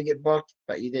you wanted to get booked,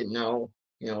 but you didn't know,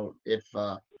 if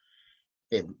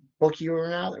they book you or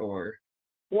not, or?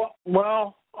 Well,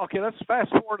 okay. Let's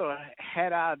fast forward to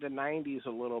head out of the '90s a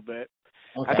little bit.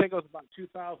 Okay. I think it was about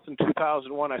 2000,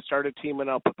 2001. I started teaming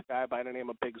up with a guy by the name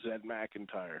of Big Zed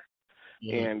McIntyre,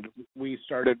 and we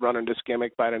started running this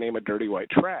gimmick by the name of Dirty White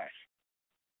Trash.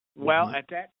 Well, at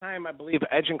that time, I believe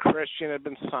Edge and Christian had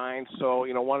been signed, so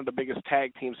one of the biggest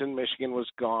tag teams in Michigan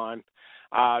was gone.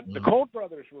 The Cold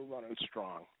Brothers were running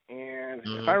strong, and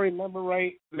if I remember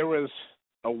right, there was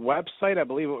a website, I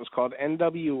believe it was called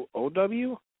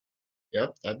NWOW.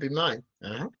 Yep, that'd be mine.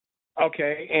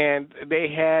 Okay, and they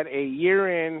had a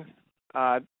year-in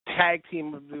Tag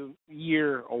Team of the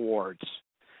Year awards.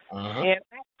 And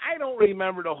I don't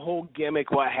remember the whole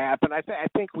gimmick, what happened. I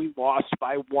think we lost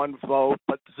by one vote,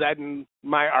 but Zed and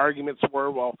my arguments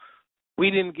were, well, we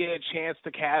didn't get a chance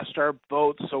to cast our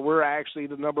votes, so we're actually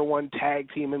the number one tag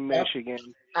team in Michigan.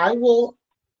 I was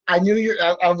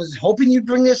hoping you'd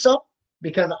bring this up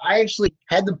because I actually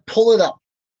had to pull it up.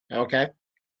 Okay.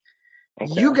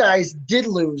 You guys did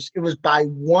lose. It was by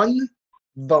one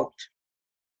vote.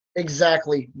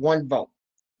 Exactly one vote.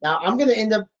 Now I'm going to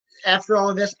end up, after all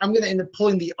of this, I'm going to end up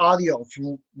pulling the audio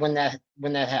from when that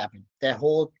happened. That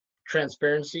whole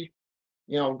transparency,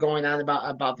 going on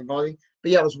about the voting.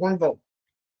 But yeah, it was one vote.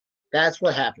 That's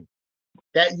what happened.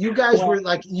 That you guys were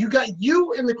like,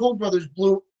 you and the Cold Brothers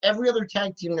blew every other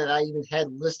tag team that I even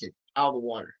had listed out of the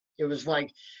water. It was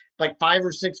like 5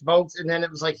 or 6 votes, and then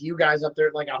it was like you guys up there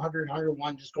at like 100,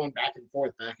 101, just going back and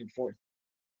forth.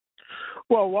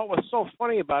 Well, what was so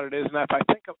funny about it is, and if I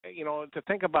think of, to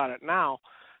think about it now,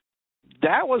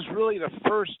 that was really the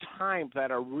first time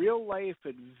that a real life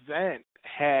event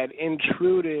had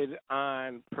intruded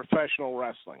on professional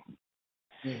wrestling.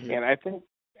 Mhm. And I think,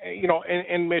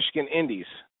 in Michigan Indies,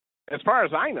 as far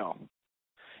as I know,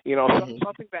 Mhm.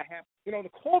 something that happened. The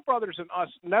Cole brothers and us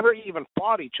never even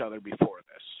fought each other before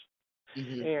this.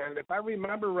 Mhm. And if I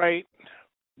remember right,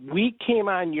 we came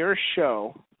on your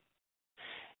show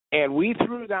and we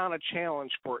threw down a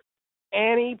challenge for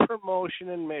any promotion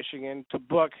in Michigan to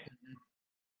book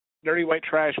Dirty White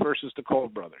Trash versus the Cole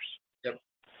brothers. Yep.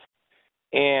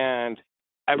 And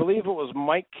I believe it was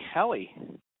Mike Kelly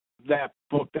that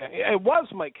booked that. It was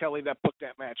Mike Kelly that booked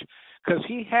that match because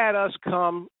he had us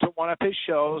come to one of his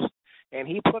shows and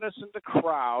he put us in the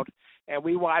crowd and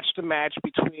we watched a match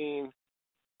between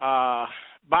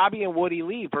Bobby and Woody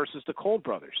Lee versus the Cole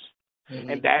brothers.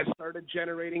 Mhm. And that started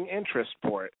generating interest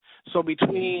for it. So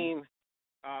between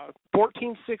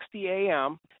 1460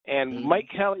 AM and Mhm. Mike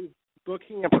Kelly's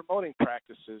booking and promoting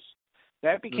practices,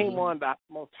 that became Mhm. one of the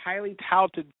most highly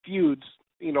touted feuds,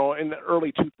 in the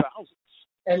early 2000s.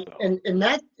 And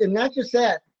not just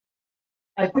that.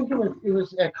 I think it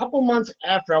was a couple months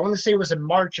after. I want to say it was in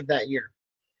March of that year.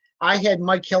 I had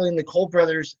Mike Kelly and the Cole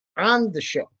brothers on the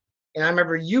show, and I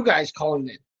remember you guys calling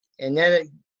in, and then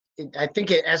I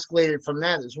think it escalated from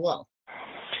that as well.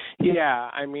 Yeah,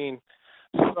 I mean,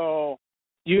 so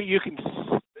you can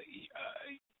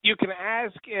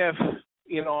ask if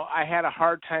I had a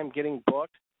hard time getting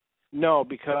booked. No,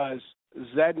 because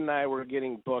Zed and I were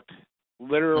getting booked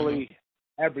literally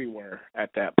everywhere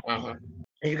at that point. Uh-huh.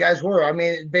 And you guys were. I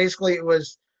mean, basically, it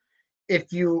was if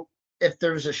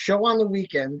there was a show on the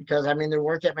weekend, because I mean there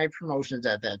weren't that many promotions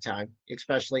at that time,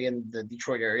 especially in the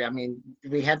Detroit area. I mean,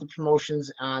 we had the promotions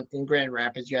in Grand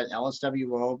Rapids. You had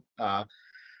LSWO,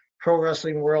 Pro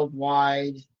Wrestling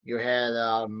Worldwide. You had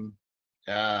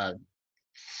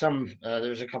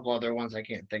there's a couple other ones I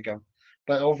can't think of.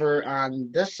 But over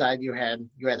on this side, you had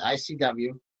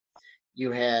ICW.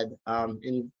 You had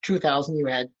in 2000 you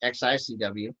had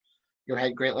XICW. You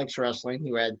had Great Lakes Wrestling.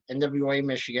 You had NWA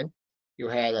Michigan. You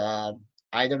had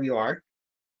IWR.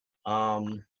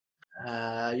 You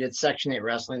had Section 8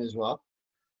 Wrestling as well.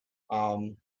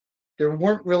 There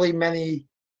weren't really many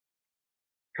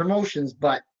promotions,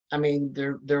 but I mean,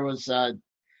 there was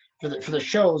for the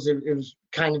shows. It was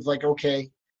kind of like,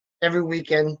 okay, every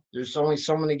weekend there's only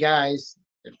so many guys.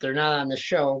 If they're not on the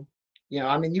show,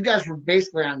 I mean, you guys were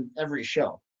basically on every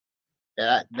show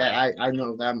that I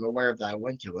know that I'm aware of that I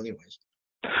went to, anyways.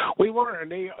 We weren't.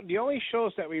 The only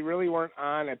shows that we really weren't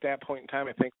on at that point in time,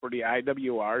 I think, were the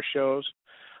IWR shows.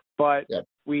 But Yep.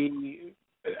 we.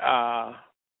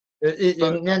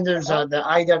 And then there's the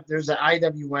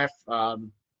IWF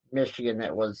Michigan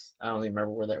that was, I don't even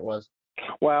remember where that was.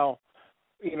 Well,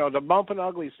 the Bumpin'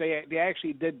 Uglies, they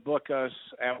actually did book us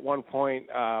at one point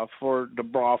for the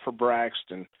Brawl for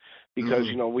Braxton because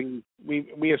we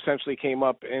essentially came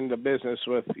up in the business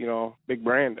with Big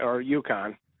Brand or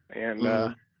Yukon, and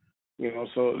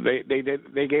so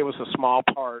they gave us a small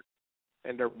part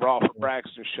in their Brawl for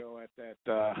Braxton show at that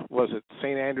was it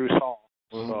St. Andrews Hall.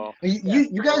 So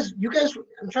you guys you guys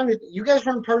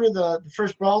weren't part of the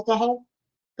first Brawl at the Hall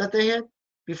that they had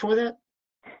before that?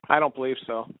 I don't believe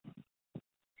so.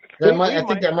 I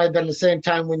think that might have been the same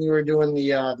time when you were doing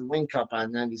the Wing Cup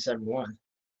on 97.1. I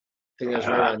think that was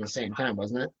right around the same time,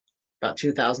 wasn't it? About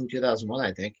 2000, 2001,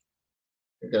 I think.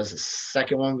 There was the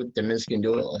second one with Dominski and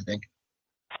Doyle, I think.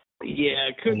 Yeah,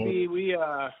 it could be. We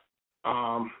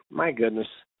my goodness.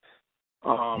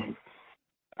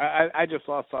 I just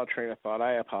lost all train of thought.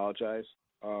 I apologize.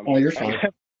 Oh, you're fine.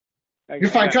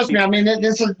 You're fine. Trust me. I mean,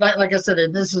 this is like I said.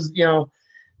 This is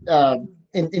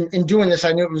in doing this,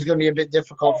 I knew it was going to be a bit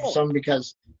difficult for some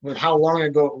because with how long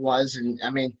ago it was, and I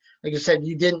mean, like I said,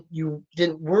 you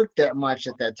didn't work that much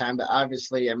at that time, but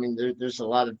obviously, I mean, there's a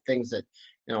lot of things that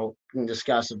we can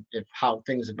discuss if how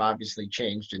things have obviously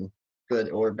changed and good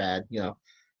or bad.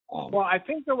 Well, I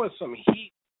think there was some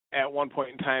heat at one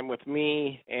point in time with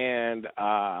me and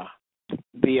no,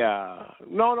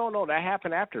 that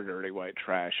happened after Dirty White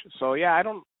Trash. So yeah, I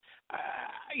don't,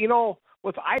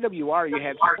 with IWR you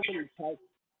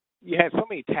had so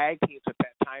many tag teams at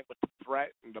that time with the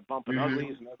Threat and the Bumpin'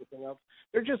 Uglies and everything else.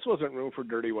 There just wasn't room for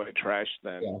Dirty White Trash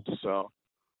then. Yeah. So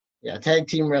yeah, tag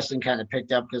team wrestling kind of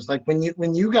picked up because like when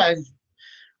you guys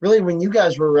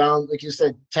were around, like you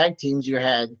said, tag teams, you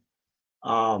had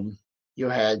you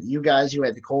had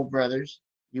the Cole brothers,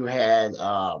 you had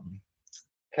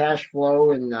Cash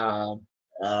Flow and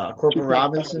Corporal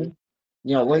Robinson,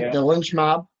 the Lynch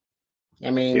Mob. I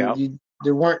mean,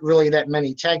 there weren't really that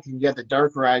many tag teams. You got the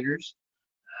Dark Riders.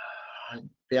 To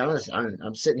be honest,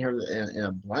 I'm sitting here in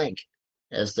a blank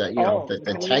as the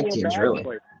the tag teams really.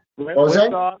 What was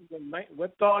that?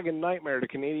 With Dog and Nightmare, the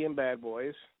Canadian Bad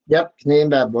Boys. Yep, Canadian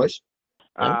Bad Boys.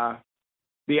 Yep.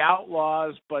 the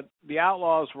Outlaws, but the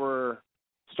Outlaws were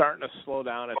starting to slow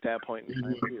down at that point in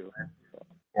time too.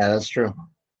 Yeah, that's true.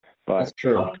 But That's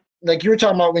true. Like you were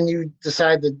talking about when you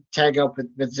decided to tag up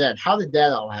with Zed. How did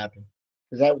that all happen?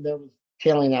 Because that was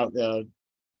tailing out the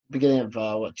beginning of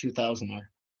 2000 there.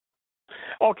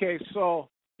 okay, so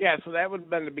yeah, so that would have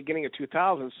been the beginning of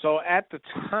 2000. So at the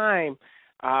time,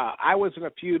 I was in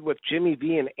a feud with Jimmy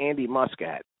V and Andy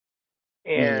Muscat,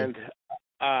 and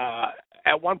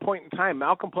at one point in time,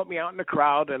 Malcolm put me out in the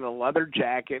crowd in a leather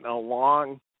jacket and a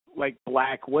long, like,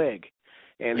 black wig,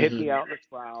 and hit me out in the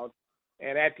crowd.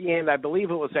 And at the end, I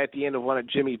believe it was at the end of one of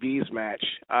Jimmy V's match,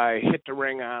 I hit the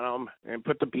ring on him and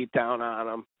put the beat down on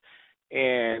him.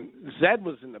 And Zed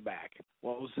was in the back.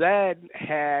 Well, Zed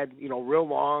had, real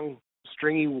long,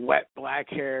 stringy, wet black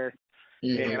hair,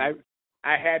 and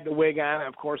I had the wig on.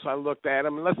 Of course, I looked at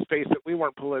him, and let's face it, we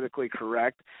weren't politically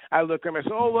correct. I looked at him and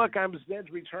said, "Oh, look, I'm Zed's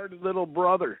retarded little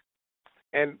brother."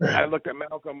 And I looked at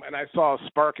Malcolm, and I saw a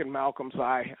spark in Malcolm's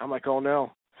eye. I'm like, "Oh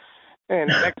no!" And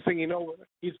next thing you know,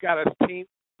 he's got us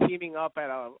teaming up at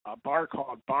a bar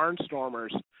called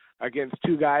Barnstormers against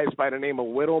two guys by the name of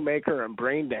Widowmaker and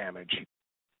Brain Damage.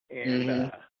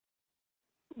 And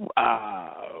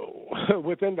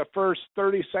within the first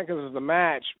 30 seconds of the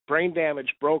match, Brain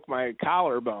Damage broke my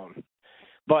collarbone.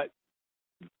 But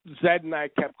Zed and I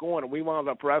kept going, and we wound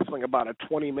up wrestling about a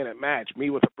 20-minute match, me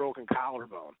with a broken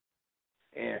collarbone.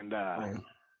 And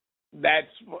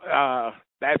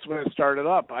that's when it started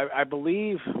up. I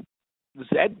believe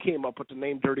Zed came up with the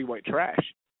name Dirty White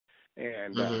Trash.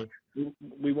 And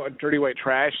we went Dirty White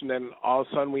Trash, and then all of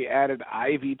a sudden we added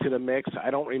Ivy to the mix. I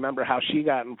don't remember how she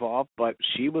got involved, but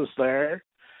she was there.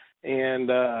 And,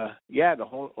 the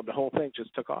whole thing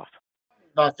just took off.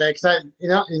 About that, because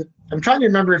I'm trying to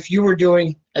remember if you were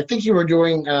doing, I think you were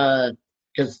doing,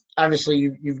 because obviously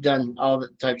you've done all the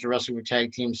types of wrestling with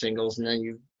tag team singles, and then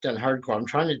you've done hardcore. I'm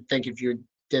trying to think if you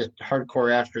did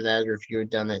hardcore after that, or if you had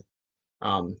done it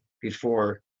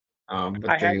before. With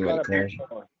I had done it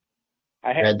before.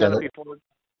 I had done it before.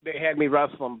 They had me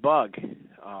wrestling Bug.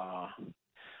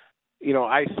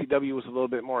 ICW was a little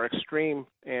bit more extreme,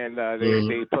 and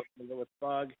they put me with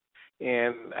Bug.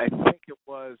 And I think it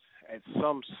was at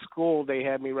some school they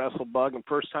had me wrestle Bug. And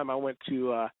first time I went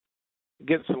to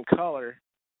get some color,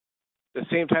 the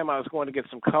same time I was going to get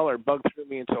some color, Bug threw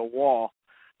me into a wall.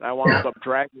 And I wound up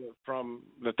dragging it from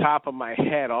the top of my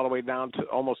head all the way down to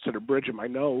almost to the bridge of my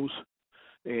nose.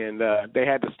 And they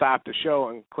had to stop the show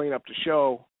and clean up the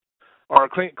show, or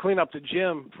clean up the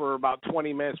gym for about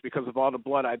 20 minutes because of all the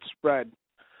blood I'd spread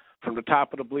from the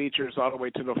top of the bleachers all the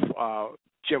way to the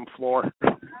gym floor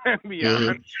and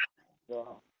beyond.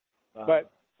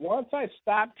 But once I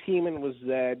stopped teaming with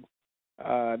Zed,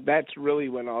 that's really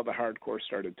when all the hardcore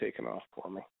started taking off for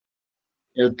me.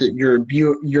 Your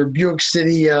Buick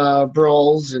City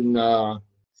brawls and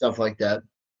stuff like that,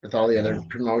 with all the other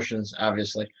promotions,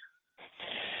 obviously.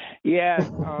 Yeah,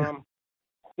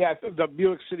 the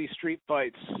Buick City street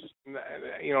fights,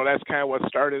 that's kind of what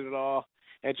started it all.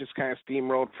 It just kind of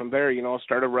steamrolled from there,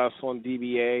 started wrestling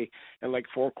DBA and like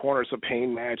four corners of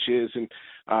pain matches and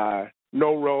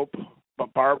no rope,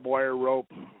 but barbed wire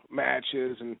rope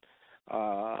matches, and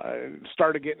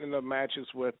started getting into matches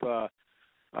with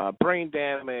Brain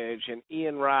Damage and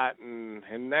Ian Rotten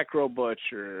and Necro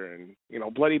Butcher and,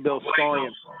 Bloody Bill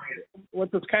Scullion.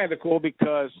 Which was kind of cool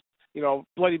because,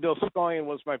 Bloody Bill Scullion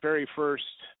was my very first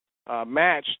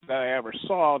match that I ever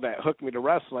saw that hooked me to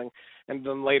wrestling. And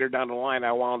then later down the line,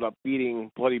 I wound up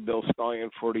beating Bloody Bill Scullion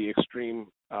for the Extreme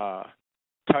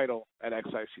title at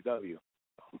XICW.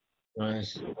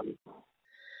 Nice.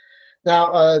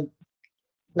 Now,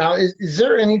 is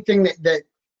there anything that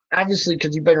obviously,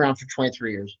 because you've been around for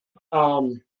 23 years,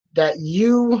 that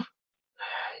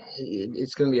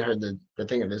it's going to be hard to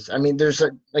think of this. I mean,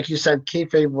 like you said,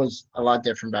 kayfabe was a lot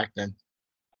different back then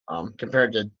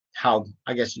compared to how,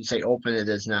 I guess you'd say, open it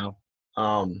is now.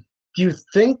 Do you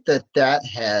think that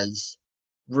has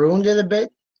ruined it a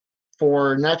bit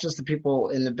for not just the people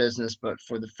in the business, but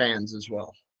for the fans as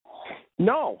well?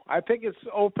 No, I think it's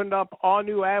opened up all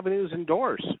new avenues and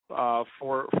doors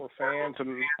for fans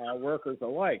and workers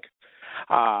alike.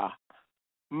 The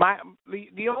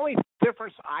only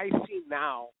difference I see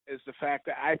now is the fact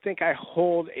that I think I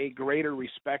hold a greater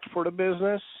respect for the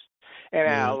business, and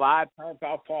a lot of times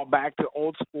I'll fall back to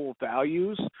old school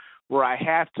values where I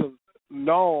have to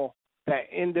know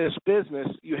that in this business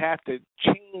you have to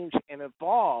change and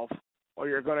evolve or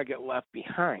you're going to get left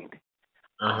behind.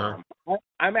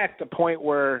 I'm at the point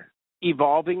where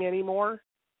evolving anymore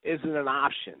isn't an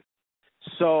option.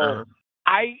 So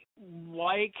I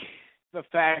like the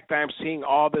fact that I'm seeing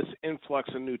all this influx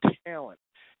of new talent.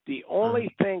 The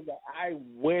only thing that I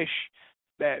wish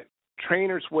that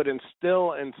trainers would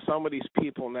instill in some of these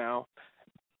people now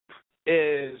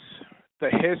is the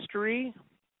history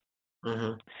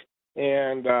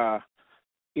and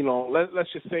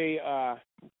let's just say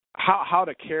how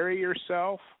to carry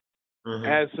yourself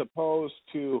as opposed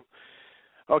to,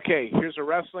 okay, here's a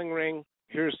wrestling ring,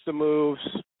 here's the moves,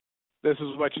 this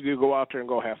is what you do, go out there and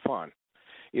go have fun.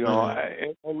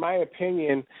 In my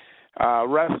opinion,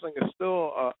 wrestling is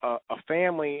still a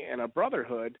family and a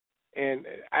brotherhood, and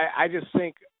I just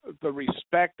think the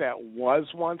respect that was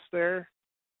once there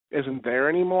isn't there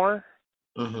anymore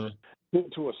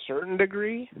to a certain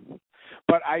degree.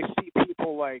 But I see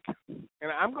people like,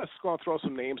 and I'm just going to throw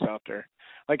some names out there,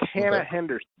 like Hannah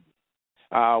Henderson,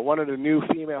 one of the new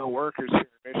female workers here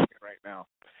in Michigan right now.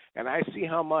 And I see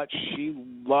how much she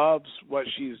loves what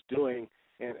she's doing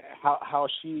and how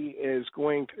she is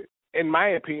going to, in my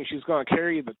opinion, she's going to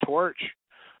carry the torch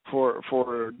for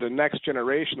the next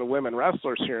generation of women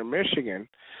wrestlers here in Michigan.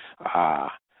 I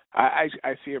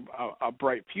see a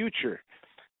bright future.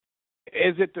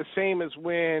 Is it the same as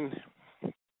when,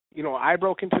 I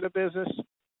broke into the business?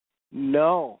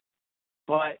 No,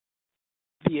 but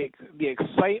the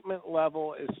excitement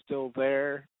level is still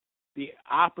there. The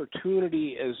opportunity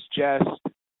is just,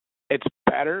 it's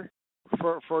better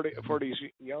for these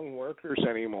young workers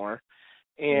anymore.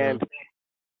 And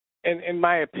in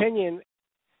my opinion,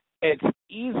 it's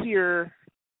easier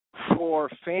for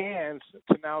fans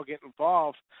to now get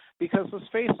involved because, let's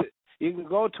face it, you can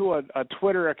go to a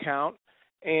Twitter account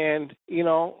and,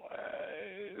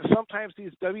 sometimes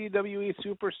these WWE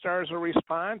superstars will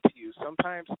respond to you.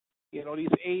 Sometimes, these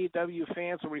AEW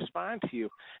fans will respond to you.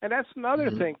 And that's another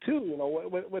thing, too,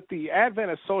 with the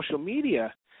advent of social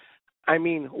media. I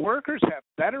mean, workers have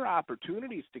better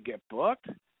opportunities to get booked,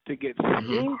 to get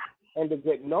seen, and to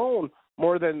get known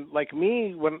more than, like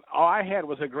me, when all I had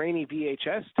was a grainy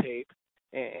VHS tape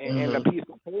and a piece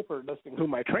of paper listing who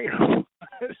my trainer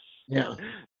was. Yeah.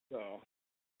 So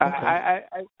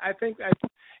I think that,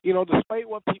 despite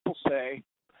what people say,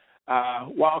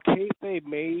 while kayfabe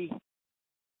may,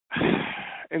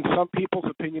 in some people's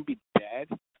opinion, be dead,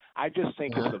 I just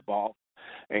think it's evolved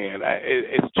and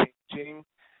it's changing.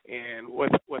 And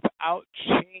without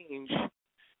change,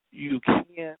 you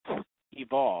can't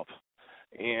evolve.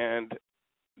 And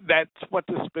that's what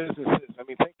this business is. I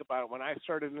mean, think about it. When I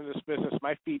started in this business,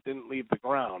 my feet didn't leave the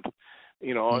ground.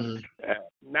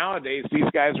 Nowadays, these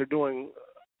guys are doing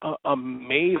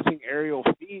amazing aerial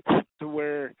feats to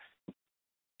where,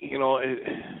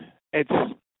 it's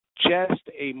just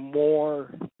a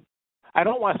more, I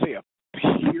don't want to say a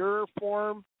pure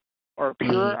form or a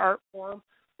pure art form,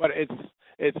 but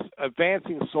it's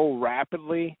advancing so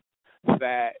rapidly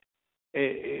that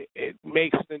it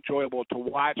makes it enjoyable to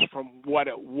watch from what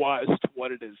it was to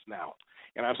what it is now.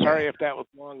 And I'm sorry if that was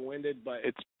long-winded, but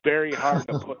it's very hard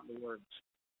to put in words.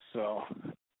 So.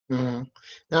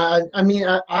 I mean,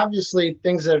 obviously,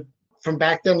 things that from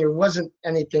back then, there wasn't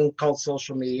anything called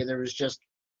social media. There was just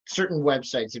certain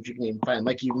websites, if you can even find.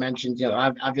 Like you mentioned,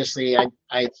 obviously,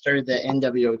 I started the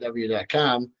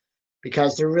NWOW.com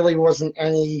because there really wasn't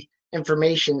any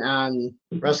information on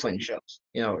wrestling shows,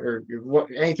 or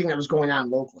anything that was going on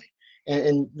locally.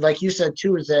 And like you said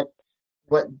too, is that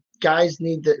what guys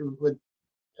need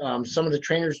some of the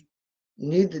trainers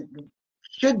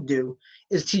should do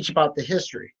is teach about the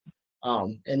history.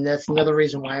 And that's another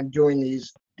reason why I'm doing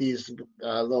these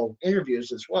little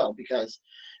interviews as well, because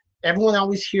everyone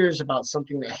always hears about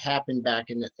something that happened back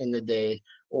in the day,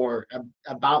 or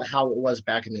about how it was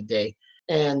back in the day.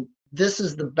 And this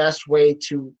is the best way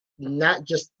to not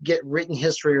just get written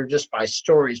history or just by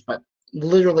stories, but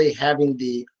literally having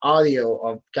the audio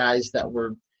of guys that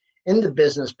were in the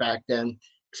business back then,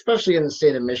 especially in the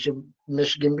state of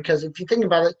Michigan. Because if you think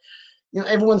about it,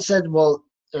 everyone said, well,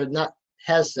 or not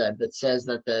has said, but says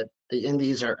that the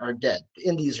indies are dead. The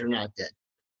indies are not dead.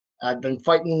 I've been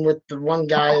fighting with the one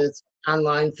guy that's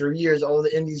online for years. Oh,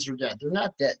 the indies are dead. They're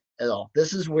not dead at all.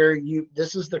 This is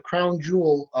this is the crown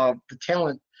jewel of the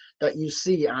talent that you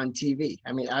see on TV.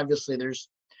 I mean, obviously there's,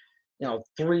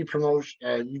 3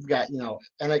 promotions. You've got,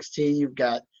 NXT, you've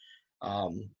got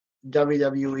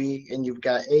WWE, and you've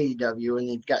got AEW, and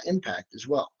you've got Impact as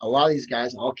well. A lot of these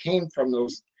guys all came from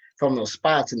those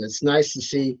spots, and it's nice to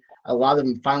see a lot of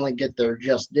them finally get their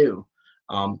just due,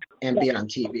 and be on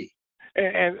TV.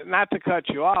 And not to cut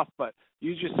you off, but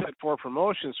you just said 4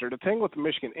 promotions, sir. The thing with the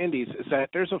Michigan Indies is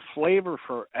that there's a flavor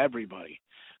for everybody.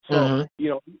 So,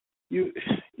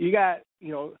 you got,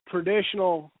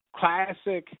 traditional,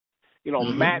 classic,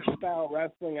 match style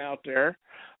wrestling out there,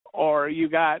 or you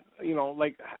got,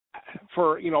 like,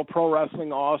 for Pro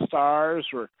Wrestling All Stars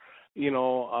or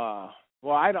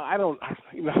well, I don't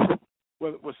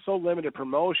with so limited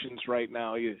promotions right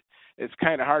now, it's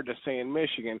kind of hard to say in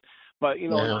Michigan. But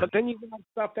but then you got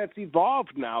stuff that's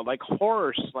evolved now, like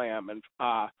Horror Slam and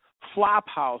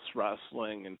Flophouse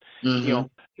Wrestling, and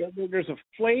there's a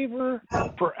flavor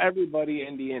for everybody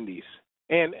in the indies.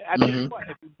 And I tell you what,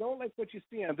 if you don't like what you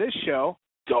see on this show,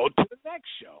 go to the next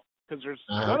show, because there's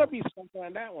gonna be something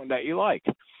on that one that you like.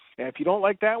 And if you don't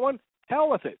like that one, hell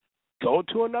with it. Go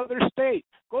to another state.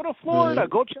 Go to Florida.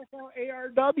 Go check out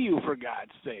ARW, for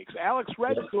God's sakes. Alex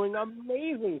Red's doing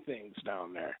amazing things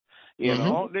down there.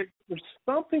 There's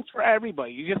something for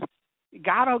everybody. You just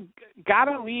gotta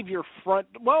leave your front.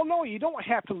 Well, no, you don't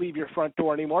have to leave your front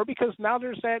door anymore, because now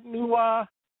there's that new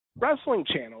wrestling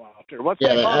channel out there. What's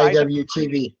that called?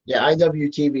 IWTV. Yeah,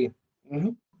 IWTV.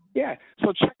 Yeah,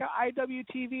 so check out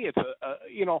IWTV. It's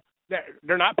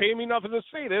they're not paying me nothing to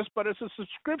say this, but it's a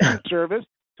subscription service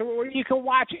to where you can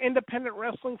watch independent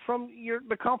wrestling from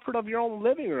the comfort of your own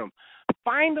living room.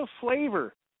 Find a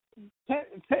flavor.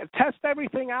 Test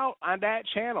everything out on that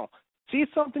channel. See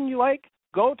something you like,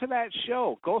 go to that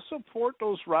show. Go support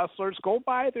those wrestlers. Go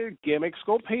buy their gimmicks.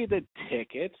 Go pay the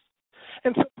tickets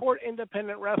and support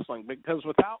independent wrestling, because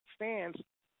without fans,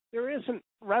 there isn't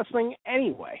wrestling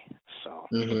anyway. So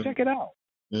check it out.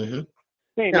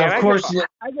 Hey, now, man, of course,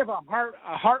 I give a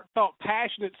heartfelt,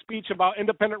 passionate speech about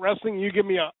independent wrestling. You give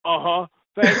me a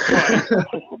thanks,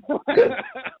 buddy.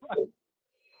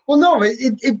 Well, no,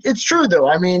 it's true though.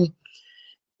 I mean,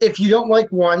 if you don't like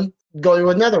one, go to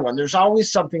another one. There's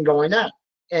always something going on,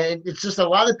 and it's just a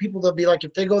lot of people. They'll be like,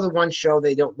 if they go to one show,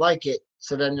 they don't like it,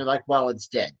 so then they're like, well, it's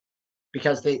dead,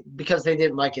 because they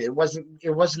didn't like it. It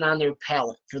wasn't on their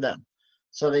palate for them,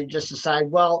 so they just decide,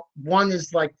 well, one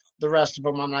is like the rest of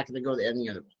them. I'm not going to go to any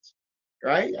other ones,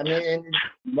 right? I mean,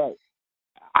 right.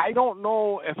 I don't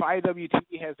know if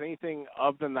IWTV has anything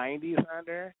of the '90s on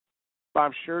there, but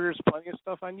I'm sure there's plenty of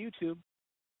stuff on YouTube.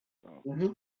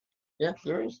 So. Yeah,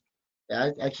 there is.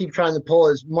 Yeah, I keep trying to pull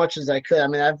as much as I could. I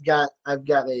mean, I've got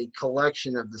a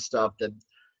collection of the stuff.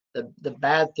 The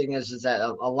bad thing is that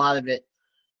a lot of it.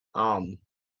 I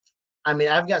mean,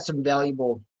 I've got some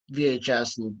valuable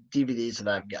VHS and DVDs that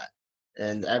I've got,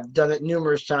 and I've done it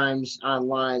numerous times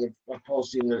online of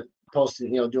posting,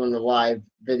 doing the live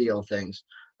video things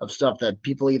of stuff that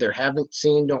people either haven't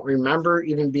seen, don't remember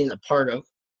even being a part of.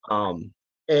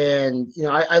 And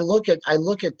I look at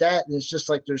that, and it's just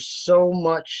like there's so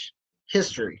much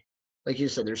history. Like you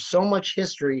said, there's so much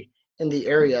history in the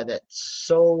area that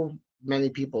so many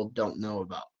people don't know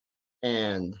about.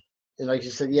 And like you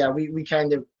said, yeah, we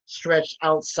kind of stretched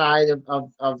outside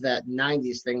of that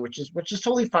 90s thing, which is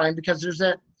totally fine, because there's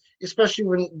that,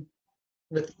 especially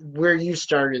with where you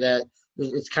started at,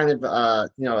 it's kind of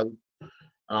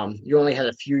you only had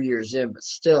a few years in, but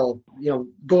still,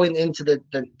 going into the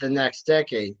next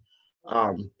decade,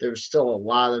 there's still a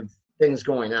lot of things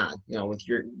going on, with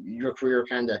your career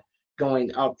kind of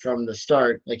going up from the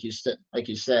start, like you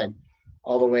said,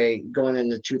 all the way going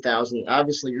into 2000.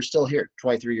 Obviously, you're still here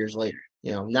 23 years later.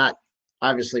 Not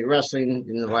obviously wrestling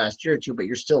in the last year or two, but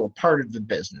you're still a part of the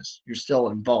business. You're still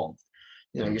involved.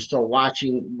 You're still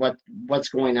watching what's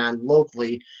going on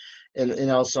locally,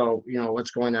 and also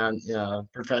what's going on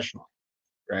professionally,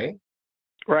 right?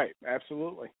 Right,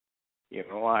 absolutely.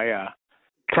 I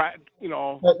try.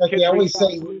 Like they always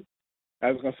say.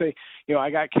 I was gonna say,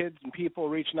 I got kids and people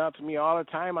reaching out to me all the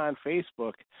time on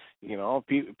Facebook.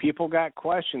 People got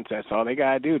questions. That's all they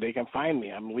gotta do. They can find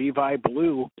me. I'm Levi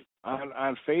Blue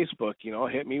on Facebook.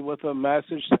 Hit me with a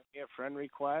message, send me a friend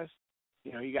request.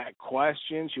 You got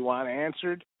questions you want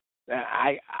answered,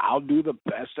 I'll do the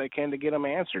best I can to get them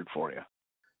answered for you.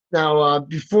 Now,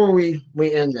 before we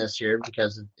end this here,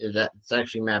 because it's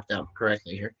actually mapped out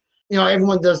correctly here,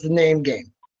 everyone does the name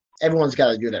game. Everyone's got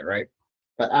to do that, right?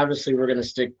 But obviously, we're going to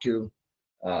stick to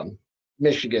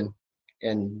Michigan,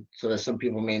 and so that some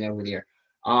people may know who they are.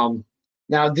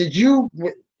 Now, did you?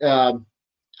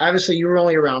 Obviously, you were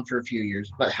only around for a few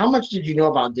years, but how much did you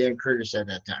know about Dan Curtis at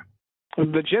that time?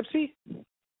 The Gypsy?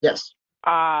 Yes.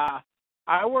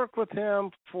 I worked with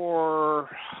him for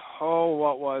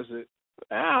what was it?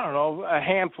 I don't know, a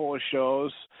handful of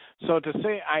shows. So to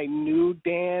say I knew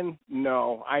Dan,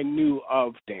 no, I knew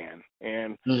of Dan.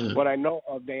 And what I know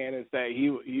of Dan is that he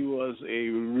was a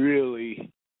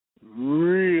really,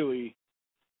 really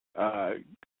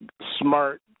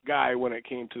smart guy when it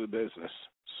came to the business.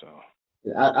 So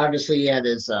obviously he had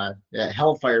his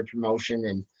Hellfire promotion,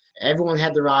 and everyone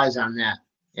had their eyes on that.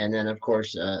 And then of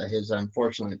course his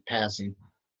unfortunate passing.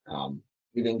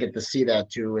 We didn't get to see that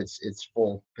to its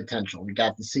full potential. We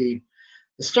got to see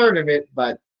the start of it,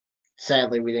 but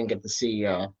sadly we didn't get to see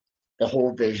the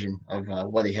whole vision of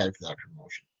what he had for that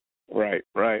promotion. Right,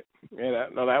 right. Yeah,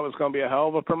 that was going to be a hell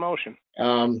of a promotion.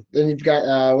 Then you've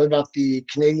got what about the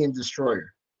Canadian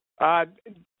Destroyer? Doug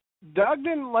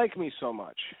didn't like me so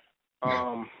much.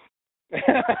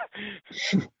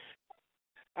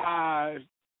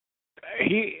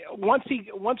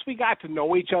 Once we got to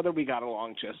know each other, we got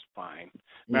along just fine.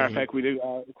 Matter of fact, we did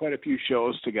quite a few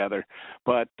shows together.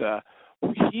 But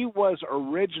he was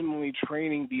originally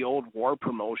training the old War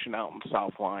promotion out in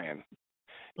South Lyon,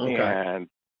 and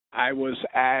I was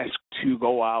asked to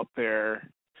go out there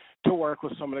to work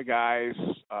with some of the guys.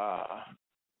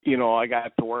 I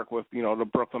got to work with the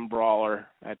Brooklyn Brawler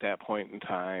at that point in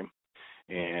time,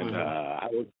 and I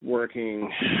was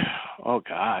working. Oh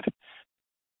God.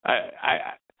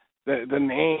 The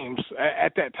names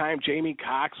at that time. Jamie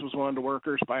Cox was one of the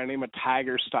workers by the name of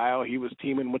Tiger Style. He was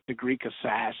teaming with the Greek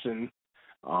Assassin.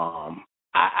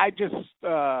 I just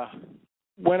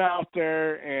went out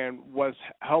there and was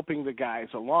helping the guys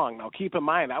along. Now, keep in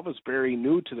mind, I was very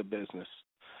new to the business,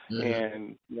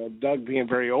 and Doug, being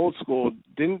very old school,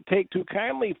 didn't take too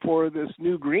kindly for this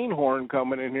new greenhorn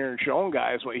coming in here and showing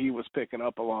guys what he was picking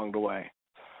up along the way.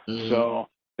 So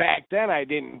back then, I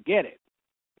didn't get it.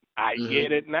 I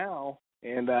get it now,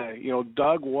 and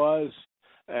Doug was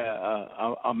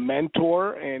a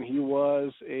mentor, and he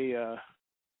was he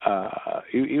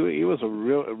was a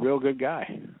real good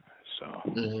guy. So,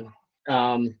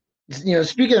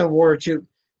 speaking of War too,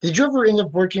 did you ever end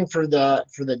up working for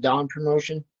the Dawn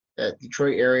promotion, that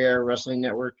Detroit area wrestling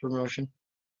network promotion,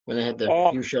 when they had the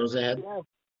few shows they had?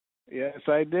 Yes,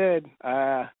 I did.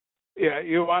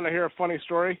 You want to hear a funny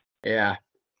story? Yeah,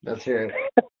 let's hear it.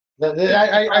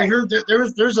 I heard that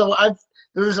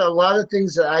there's a lot of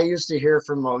things that I used to hear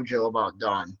from Mojo about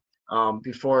Dawn,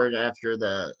 before and after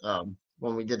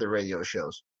when we did the radio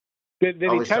shows. Did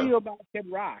he tell you about Kid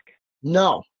Rock?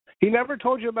 No. He never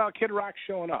told you about Kid Rock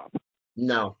showing up?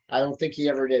 No, I don't think he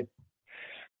ever did.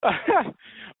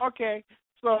 Okay,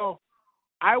 so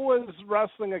I was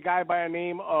wrestling a guy by the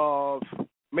name of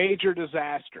Major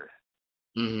Disaster.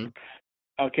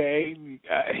 Okay,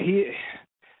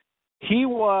 he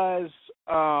was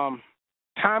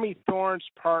Tommy Thorne's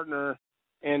partner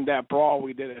in that brawl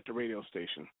we did at the radio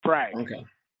station. Frag. Okay.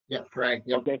 Yeah, Frag.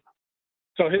 Yep. Okay.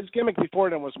 So his gimmick before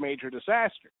then was Major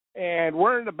Disaster. And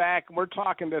we're in the back, and we're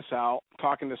talking this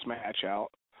match out.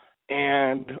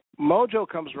 And Mojo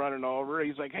comes running over.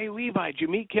 He's like, "Hey, Levi, did you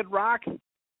meet Kid Rock?" I'm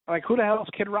like, "Who the hell is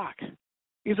Kid Rock?"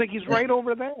 He's like, "He's right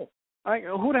over there." I'm like,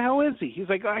 "Who the hell is he?" He's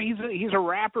like, he's a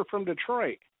rapper from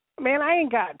Detroit." Man, I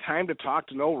ain't got time to talk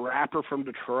to no rapper from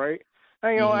Detroit.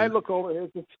 I look over,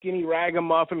 there's this skinny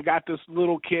ragamuffin, got this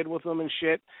little kid with him and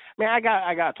shit. Man, I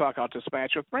got to talk out this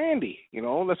match with Randy.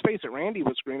 Let's face it, Randy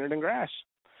was greener than grass.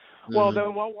 Well,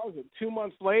 then what was it? 2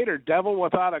 months later, Devil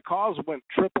Without a Cause went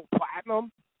triple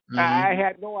platinum. I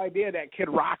had no idea that Kid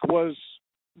Rock was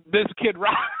this Kid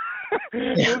Rock.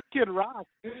 This Kid Rock.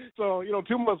 So,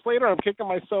 2 months later, I'm kicking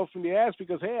myself in the ass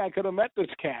because, hey, I could have met this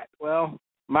cat. Well,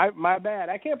 my bad.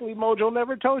 I can't believe Mojo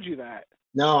never told you that.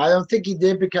 No, I don't think he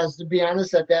did, because to be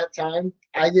honest, at that time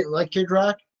I didn't like Kid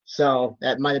Rock, so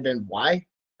that might have been why.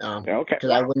 Okay.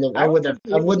 Because I wouldn't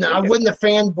have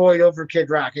fanboyed over Kid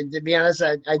Rock. And to be honest,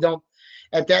 I don't.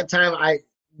 At that time,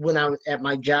 when I was at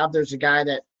my job, there's a guy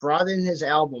that brought in his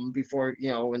album before,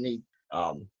 when the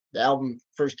album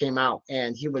first came out,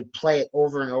 and he would play it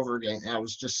over and over again. And I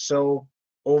was just so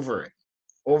over it.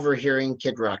 Overhearing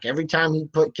Kid Rock. Every time he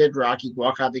put Kid Rock, he'd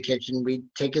walk out the kitchen. We'd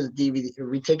take his DVD,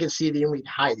 we'd take his CD, and we'd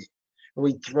hide it. And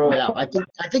we'd throw it out. I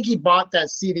think he bought that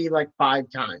CD like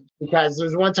 5 times, because there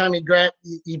was one time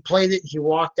he played it. He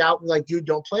walked out, like, "Dude,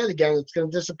 don't play it again. It's gonna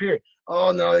disappear."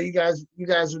 "Oh no, you guys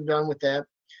are done with that."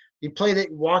 He played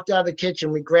it, walked out of the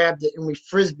kitchen. We grabbed it and we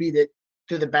frisbeed it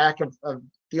to the back of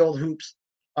the old hoops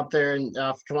up there in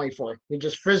 24. We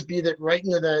just frisbeed it right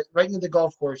into the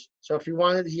golf course. So if he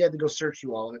wanted, he had to go search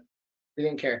through all of it. We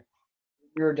didn't care.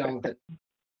 We were done with it.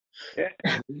 Yeah.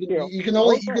 You can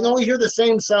only hear the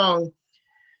same song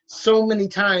so many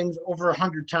times, over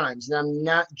 100 times, and I'm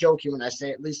not joking when I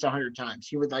say at least 100 times.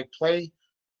 He would play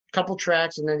a couple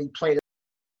tracks, and then he'd play it.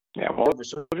 Yeah,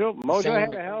 Mojo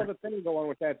had a hell of a thing going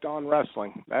with that Dawn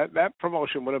Wrestling. That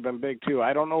promotion would have been big too.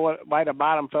 I don't know why the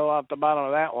bottom fell out the bottom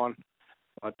of that one,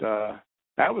 but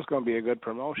that was going to be a good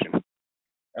promotion.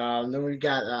 Then we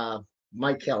got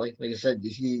Mike Kelly. Like I said,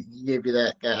 he gave you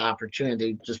that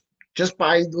opportunity just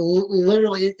by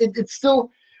literally. It's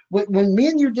still when me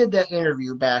and you did that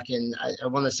interview back in, I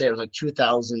want to say it was like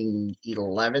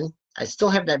 2011. I still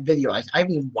have that video. I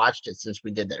haven't even watched it since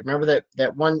we did that. Remember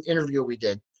that one interview we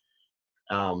did,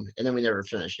 and then we never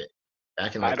finished it.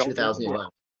 back in I like don't remember.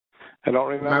 2011. I don't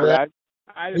remember Remember that? that.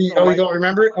 I just You, know oh, you Mike. don't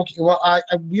remember? Okay, well,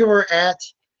 we were at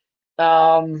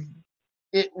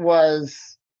it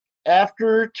was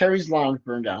after Terry's Lounge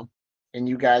burned down, and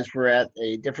you guys were at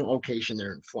a different location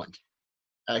there in Flint.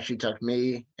 Actually, took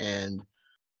me and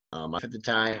at the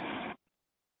time.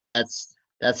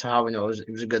 That's how we know it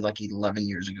was a good like 11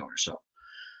 years ago or so.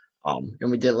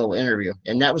 And we did a little interview,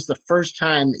 and that was the first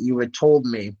time that you had told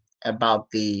me about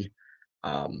the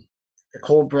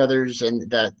Cole brothers and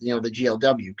that the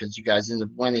GLW because you guys ended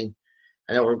up winning.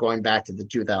 I know we're going back to the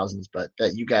 2000s, but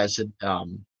that you guys had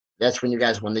that's when you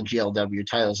guys won the GLW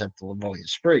titles at the Livonia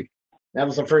Spree. That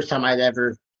was the first time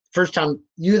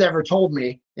you'd ever told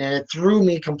me, and it threw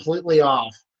me completely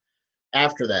off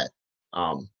after that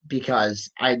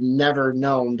because I'd never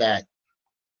known that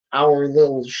our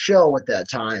little show at that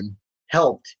time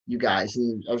helped you guys.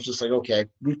 And I was just like, okay,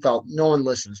 we felt no one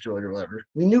listens to it or whatever.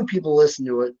 We knew people listened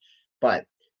to it, but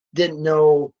didn't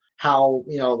know how,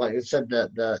 like I said,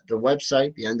 the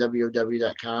website, the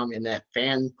NWOW.com, and that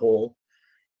fan poll,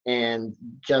 and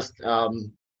just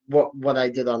what I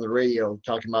did on the radio,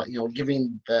 talking about,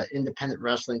 giving the independent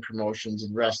wrestling promotions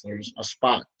and wrestlers a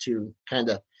spot to kind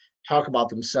of talk about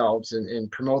themselves and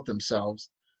promote themselves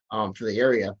for the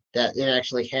area, that it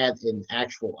actually had an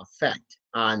actual effect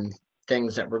on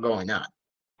things that were going on.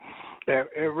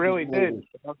 It really did,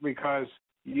 because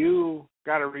you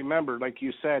got to remember, like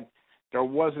you said, there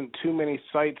wasn't too many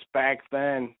sites back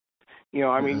then.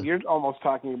 I mean, you're almost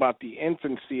talking about the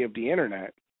infancy of the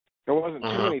internet. There wasn't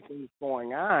too many things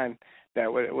going on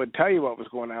that would tell you what was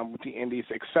going on with the indies,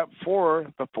 except for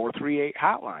the 438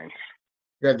 hotlines.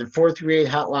 You had the 438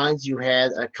 hotlines. You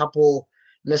had a couple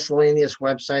miscellaneous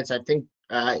websites. I think,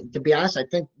 to be honest, I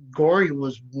think Gory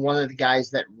was one of the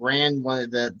guys that ran one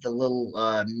of the little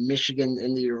Michigan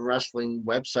Indie Wrestling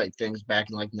website things back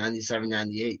in like 97,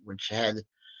 98, which had,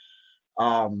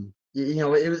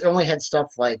 it only had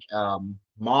stuff like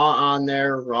Maw on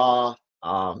there, Raw,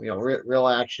 Real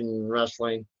Action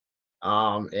Wrestling.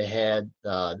 It had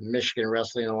the Michigan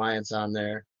Wrestling Alliance on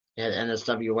there. It had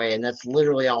NSWA, and that's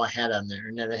literally all I had on there.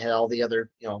 And then it had all the other,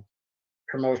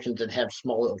 promotions that have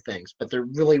small little things, but there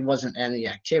really wasn't any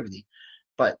activity.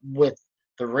 But with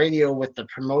the radio, with the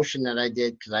promotion that I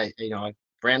did, because I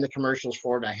ran the commercials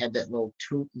for it. I had that little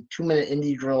two-minute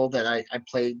indie drill that I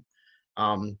played.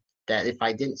 That if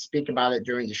I didn't speak about it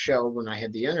during the show when I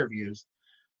had the interviews,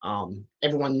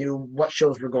 everyone knew what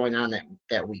shows were going on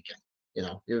that weekend.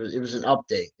 It was an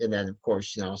update, and then of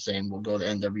course, saying we'll go to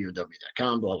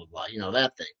NWOW.com, blah blah blah,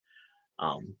 that thing.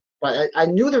 But I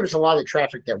knew there was a lot of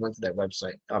traffic that went to that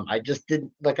website. I just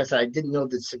didn't, like I said, I didn't know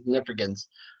the significance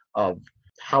of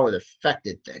how it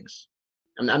affected things.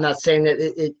 I'm not saying that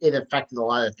it affected a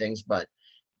lot of things, but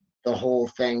the whole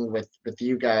thing with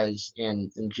you guys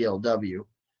and GLW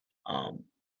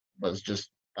was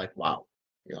just like, wow,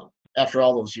 after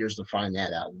all those years to find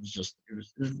that out, it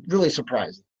was really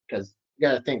surprising, because you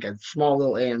got to think, a small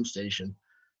little AM station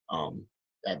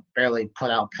that barely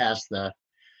put out past the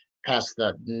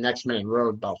next main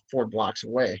road about 4 blocks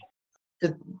away.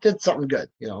 It did something good,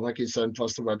 like you said,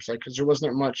 plus the website, because there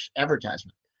wasn't much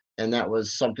advertisement. And that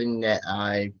was something that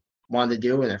I wanted to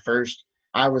do. And at first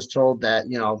I was told that,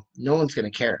 no one's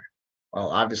going to care. Well,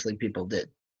 obviously people did.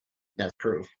 That's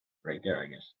proof right there, I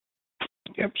guess.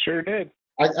 Yep, sure did.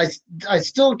 I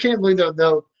still can't believe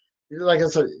though, like I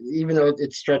said, even though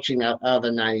it's stretching out of the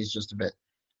 90s just a bit,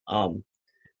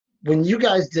 when you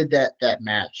guys did that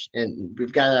match, and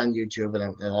we've got it on YouTube,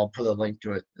 and I'll put a link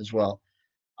to it as well.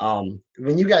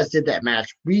 When you guys did that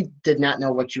match, we did not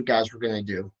know what you guys were going to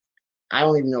do. I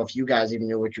don't even know if you guys even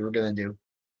knew what you were going to do.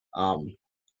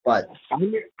 But I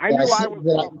knew I was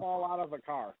going to fall out of a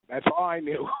car. That's all I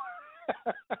knew.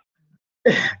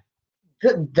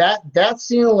 that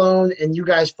scene alone, and you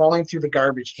guys falling through the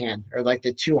garbage can, are like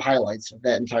the two highlights of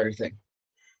that entire thing.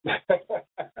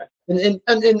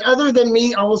 And other than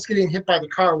me almost getting hit by the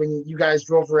car when you guys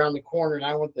drove around the corner and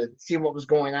I went to see what was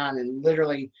going on, and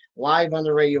literally live on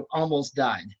the radio almost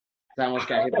died. I almost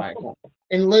got hit by a car.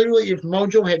 And literally, if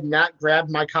Mojo had not grabbed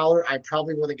my collar, I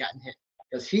probably would have gotten hit,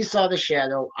 because he saw the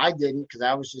shadow. I didn't, because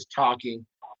I was just talking,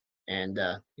 and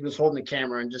he was holding the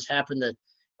camera and just happened to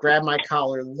grab my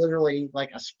collar literally like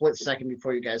a split second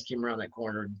before you guys came around that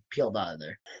corner and peeled out of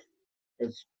there.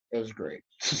 It was great.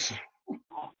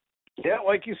 Yeah,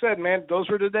 like you said, man, those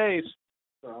were the days.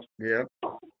 So. Yeah.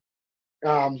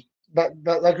 But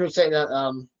like we were saying,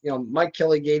 Mike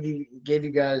Kelly gave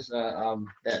you guys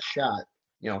that shot,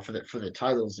 for the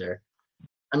titles there.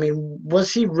 I mean,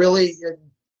 was he really?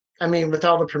 I mean, with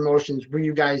all the promotions, were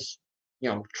you guys,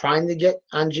 trying to get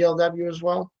on GLW as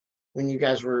well when you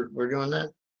guys were doing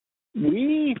that?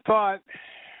 We thought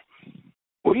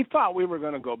we were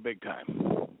going to go big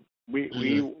time. We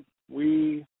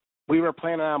were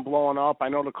planning on blowing up. I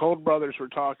know the Code Brothers were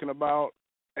talking about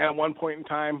at one point in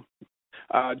time,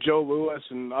 Joe Louis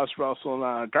and us wrestling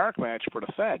on a dark match for the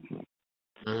Fed.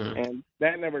 And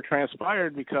that never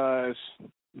transpired because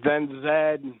then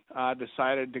Zed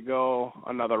decided to go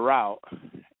another route.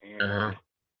 And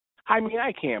I mean,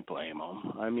 I can't blame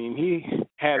him. I mean, he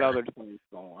had other things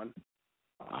going,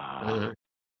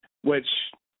 which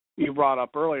you brought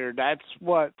up earlier. That's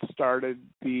what started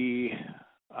the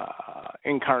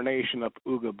incarnation of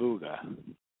Ooga Booga.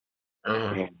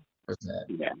 What's that?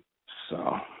 Yeah.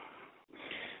 So.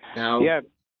 Now, yeah,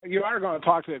 you are going to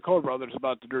talk to the Code Brothers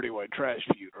about the Dirty White Trash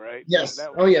feud, right? Yes.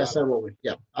 Yes, I will.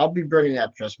 Yeah, I'll be bringing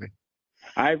that. Trust me.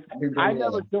 I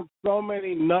never took so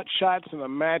many nut shots in a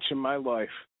match in my life.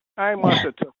 I must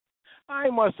have took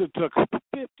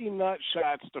 50 nut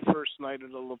shots the first night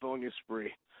of the Livonia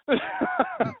Spree.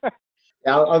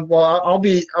 Yeah, I'll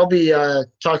be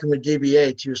talking with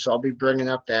DBA too, so I'll be bringing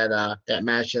up that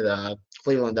match at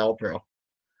Cleveland El Pro.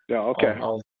 Yeah. Okay.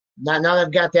 Now that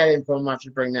I've got that info, I'm going to have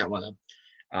to bring that one up.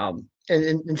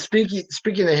 And speaking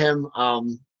of him,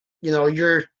 you know,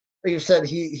 like you said,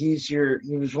 he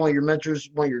was one of your mentors,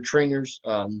 one of your trainers.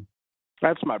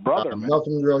 That's my brother, man.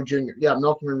 Malcolm Monroe Jr. Yeah,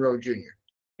 Malcolm Monroe Jr.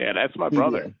 Yeah, that's my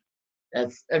brother.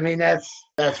 That's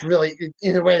really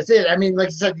in a way it's it. I mean, like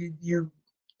I said, you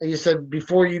said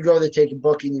before you go to take a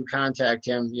booking, you contact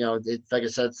him. You know, like I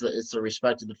said, it's the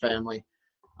respect of the family.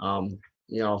 You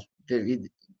know,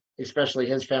 especially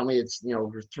his family. It's, you know,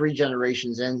 we're 3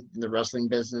 generations in the wrestling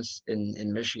business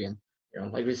in Michigan. You know,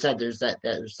 like we said, there's that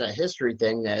history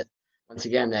thing that, once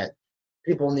again, that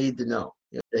people need to know,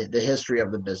 you know, the history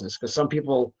of the business, because some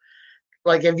people,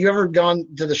 like, have you ever gone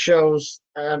to the shows?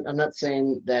 I'm not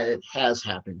saying that it has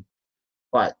happened,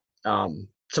 but some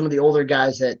of the older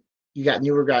guys that you got,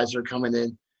 newer guys that are coming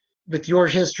in with your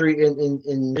history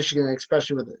in Michigan,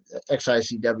 especially with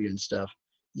XICW and stuff.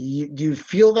 Do you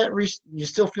feel that you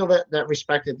still feel that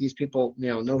respect, that these people,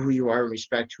 you know who you are and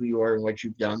respect who you are and what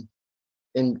you've done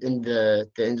in the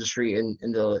industry in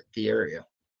the area?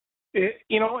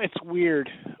 You know, it's weird,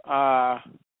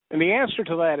 and the answer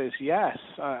to that is yes.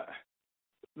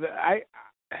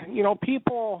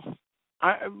 People.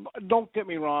 Don't get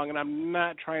me wrong, and I'm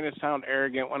not trying to sound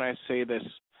arrogant when I say this,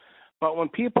 but when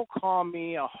people call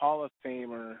me a Hall of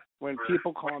Famer, when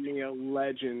people call me a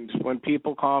legend, when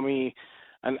people call me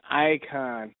an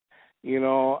icon, you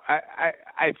know,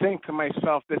 I think to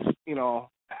myself, this, you know,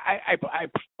 I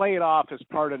play it off as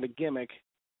part of the gimmick.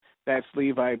 That's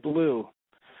Levi Blue.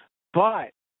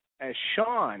 But as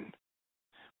Sean,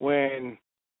 when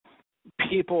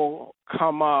people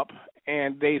come up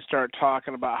and they start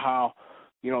talking about how,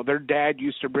 you know, their dad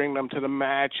used to bring them to the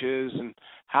matches and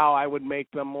how I would make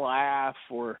them laugh,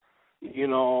 or, you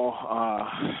know,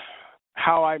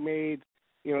 how I made,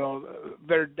 you know,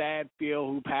 their dad feel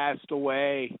who passed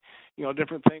away, you know,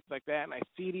 different things like that. And I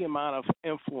see the amount of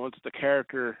influence the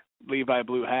character Levi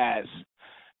Blue has.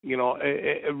 You know,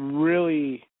 it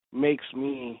really makes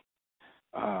me,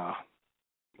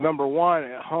 number one,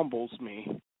 it humbles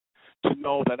me to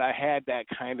know that I had that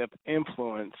kind of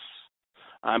influence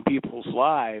on people's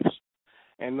lives.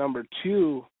 And number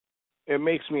two, it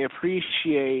makes me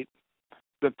appreciate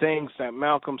the things that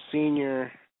Malcolm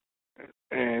Sr.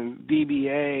 and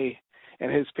DBA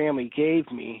and his family gave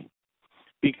me,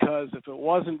 because if it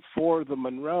wasn't for the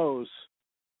Monroes,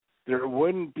 there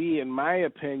wouldn't be, in my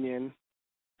opinion,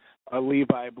 a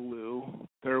Levi Blue.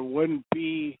 There wouldn't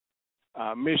be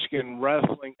Michigan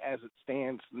wrestling as it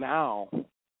stands now,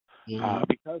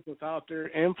 because without their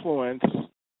influence,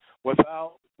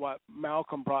 without what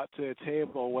Malcolm brought to the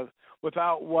table,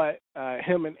 without what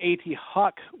him and A.T.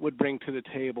 Huck would bring to the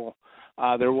table,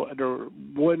 there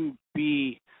wouldn't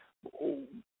be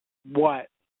what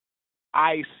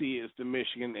I see as the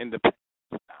Michigan Independence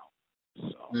now.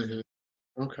 So.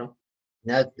 Okay.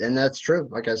 That's true.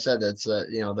 Like I said, that's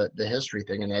you know, the history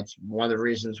thing, and that's one of the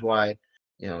reasons why,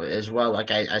 you know, as well.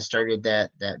 Like I started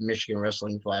that Michigan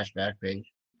Wrestling flashback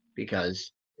page,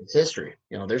 because it's history.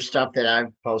 You know, there's stuff that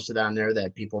I've posted on there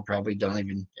that people probably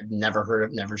have never heard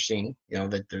of, never seen. You know,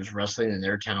 that there's wrestling in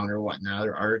their town or whatnot,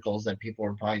 or articles that people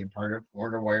are probably a part of,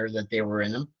 or aware that they were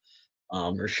in them,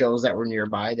 or shows that were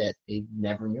nearby that they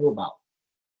never knew about.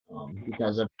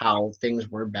 Because of how things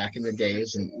were back in the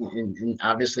days. And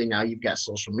obviously now you've got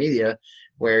social media,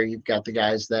 where you've got the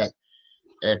guys that,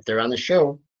 if they're on the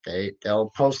show, they'll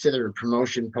post it, or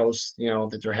promotion posts, you know,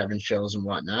 that they're having shows and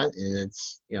whatnot. And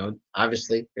it's, you know,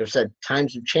 obviously, like I've said,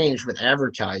 times have changed with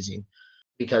advertising,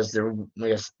 because there,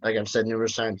 like I've said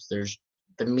numerous times, there's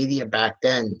the media back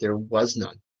then, there was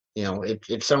none.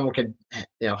 If someone could,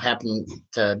 happen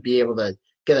to be able to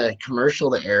get a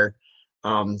commercial to air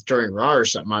during Raw or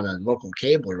something on a local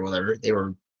cable or whatever,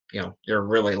 they're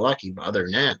really lucky. But other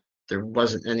than that, there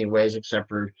wasn't any ways except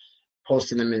for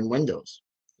posting them in windows.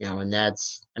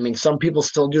 And some people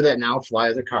still do that now,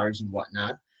 fly their cards and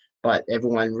whatnot, but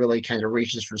everyone really kind of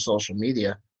reaches for social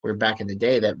media. Where back in the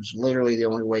day, that was literally the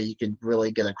only way you could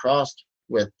really get across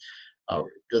with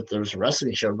that there was a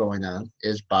wrestling show going on,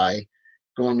 is by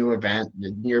going to an event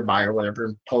nearby or whatever,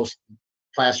 and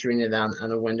plastering it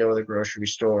on a window of the grocery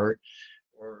store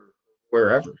or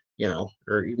wherever,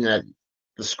 or even at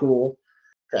the school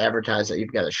to advertise that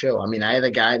you've got a show. I had a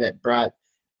guy that brought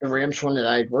the Rams one that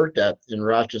I worked at in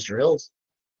Rochester Hills,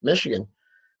 Michigan.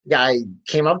 Guy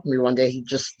came up to me one day. He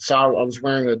just saw I was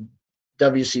wearing a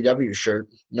WCW shirt.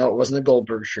 No, it wasn't a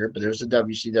Goldberg shirt, but it was a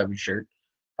WCW shirt,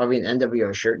 probably an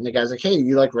NWO shirt. And the guy's like, "Hey,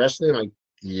 you like wrestling?" I'm like,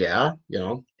 "Yeah,"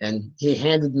 And he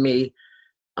handed me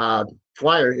a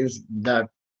flyer. It was the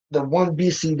one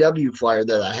BCW flyer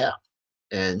that I have,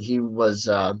 and he was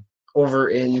over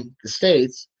in the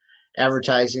States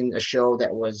advertising a show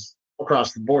that was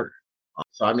across the border.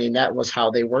 So that was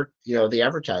how they worked, the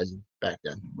advertising back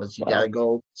then, was you got to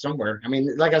go somewhere.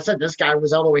 Like I said, this guy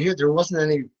was all the way here. There wasn't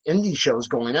any indie shows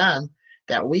going on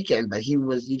that weekend, but he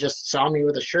just saw me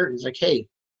with a shirt. He's like, "Hey,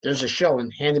 there's a show,"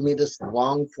 and handed me this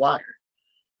long flyer.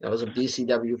 That was a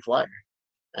BCW flyer.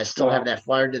 I still have that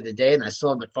flyer to the day, and I still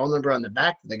have the phone number on the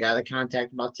back for the guy that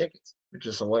contacted about tickets, which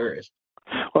is hilarious.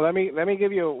 Well, let me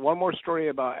give you one more story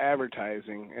about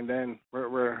advertising, and then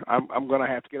I'm gonna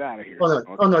have to get out of here. Oh no,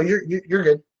 okay? oh, no, you're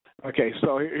good. Okay,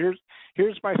 so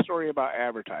here's my story about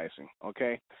advertising.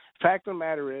 Okay, fact of the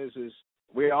matter is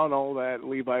we all know that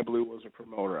Levi Blue was a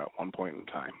promoter at one point in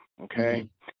time. Okay,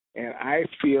 and I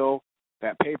feel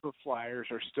that paper flyers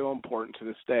are still important to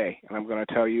this day, and I'm going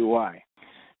to tell you why.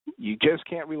 You just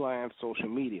can't rely on social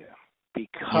media,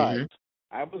 because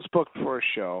I was booked for a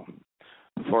show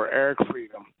for Eric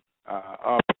Freedom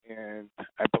up in,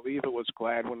 I believe it was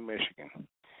Gladwin, Michigan.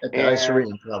 At the Ice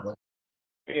Arena, probably.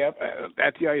 Yep,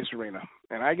 at the Ice Arena.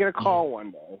 And I get a call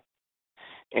one day,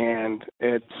 and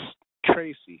it's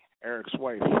Tracy, Eric's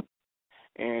wife.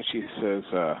 And she says,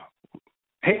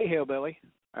 "Hey, Hillbilly."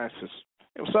 I says,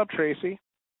 "Hey, what's up, Tracy?"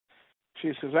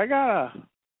 She says, "I got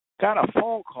a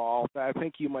phone call that I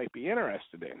think you might be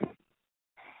interested in."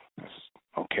 I says,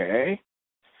 "Okay."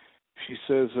 She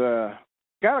says,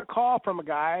 "Got a call from a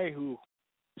guy who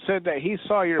said that he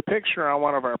saw your picture on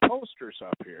one of our posters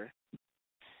up here,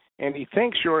 and he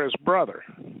thinks you're his brother."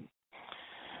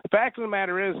 The fact of the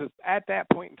matter is at that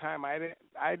point in time, I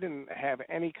didn't have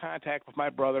any contact with my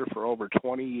brother for over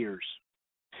 20 years.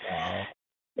 Wow.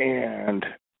 And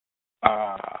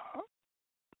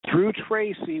through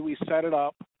Tracy, we set it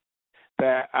up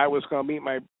that I was going to meet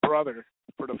my brother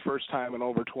for the first time in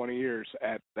over 20 years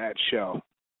at that show.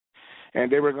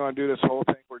 And they were going to do this whole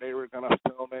thing where they were going to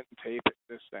film it and tape it,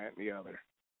 this, that, and the other.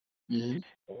 And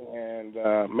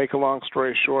make a long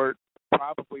story short,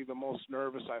 probably the most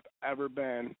nervous I've ever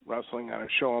been wrestling on a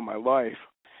show in my life.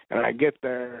 And I get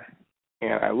there,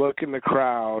 and I look in the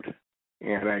crowd,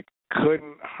 and I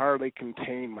couldn't hardly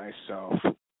contain myself,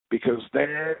 because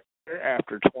there,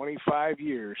 after 25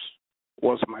 years,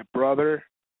 was my brother,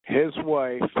 his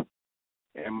wife,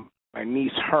 and my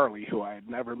niece Harley, who I had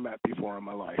never met before in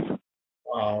my life.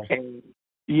 Wow. And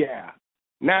yeah.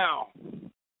 Now,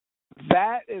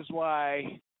 that is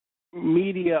why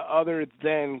media other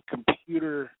than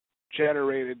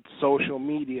computer-generated social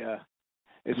media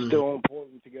is still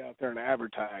important to get out there and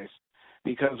advertise.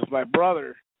 Because if my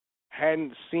brother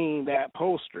hadn't seen that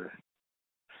poster,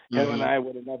 him and I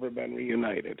would have never been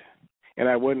reunited. And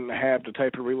I wouldn't have the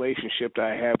type of relationship that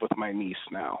I have with my niece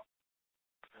now.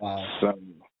 Wow. So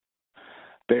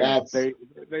there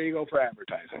you go for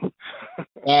advertising.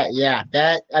 That's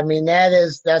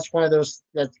one of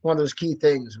those key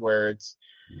things where it's,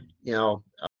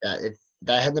 if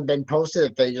that hadn't been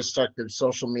posted, if they just stuck to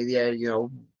social media,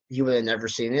 you would have never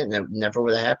seen it, and it never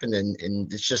would have happened.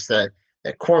 And it's just that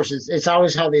course. It's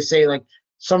always how they say, like,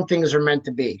 some things are meant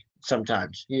to be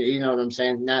sometimes. You know what I'm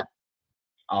saying? Not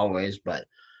always, but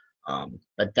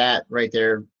that right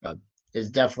there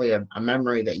is definitely a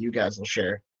memory that you guys will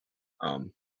share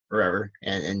forever.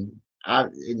 And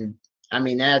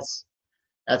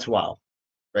that's wild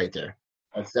right there.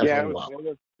 That's definitely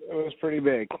wild. It was pretty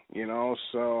big,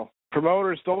 so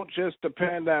promoters don't just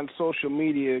depend on social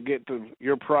media to get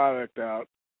your product out.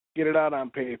 Get it out on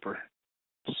paper.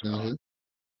 So,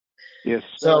 yes.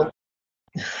 So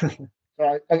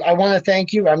I want to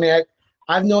thank you.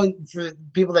 I've known, for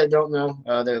people that don't know,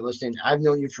 that are listening, I've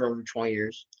known you for over 20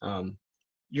 years.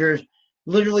 you're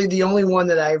literally the only one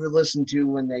that I ever listen to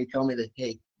when they tell me that,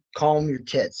 hey, calm your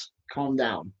tits, calm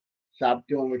down, stop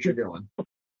doing what you're doing.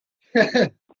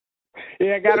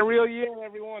 Yeah, I got to reel you in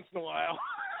every once in a while.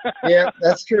 Yeah,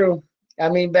 that's true. I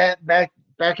mean, back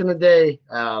in the day,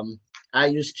 I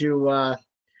used to.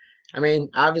 I mean,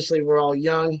 obviously, we're all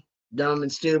young, dumb,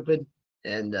 and stupid,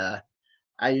 and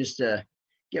I used to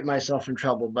get myself in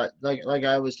trouble. But like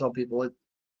I always tell people, it's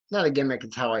not a gimmick;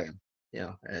 it's how I am.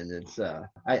 And it's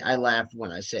I laugh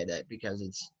when I say that because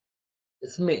it's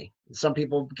me. Some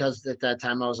people, because at that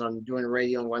time I was on doing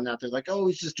radio and whatnot, they're like, "Oh,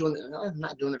 he's just doing it." No, I'm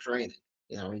not doing it for anything.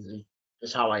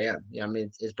 It's how I am. I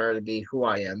mean, it's better to be who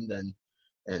I am than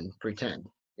pretend.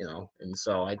 And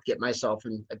so I'd get myself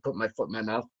and I put my foot in my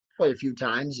mouth quite a few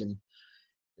times, and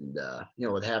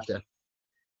would have to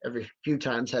every few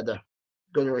times had to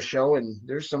go to a show, and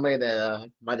there's somebody that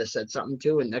might have said something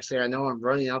to, and next thing I know, I'm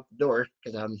running out the door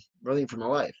because I'm running for my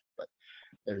life. But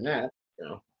there's that.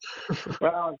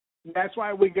 Well, that's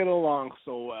why we get along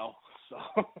so well. So.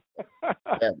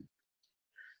 Yeah.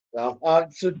 Well,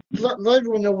 so let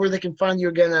everyone know where they can find you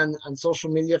again on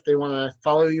social media if they want to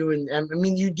follow you. And I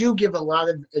mean, you do give a lot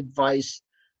of advice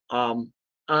on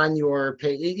your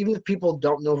page. Even if people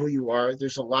don't know who you are,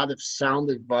 there's a lot of sound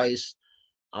advice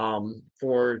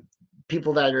for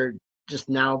people that are just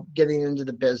now getting into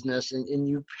the business. And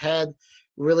you've had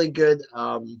really good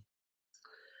on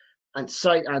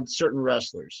site on certain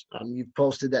wrestlers. You've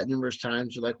posted that numerous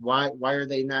times. You're like, why are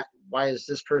they not? Why is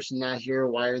this person not here?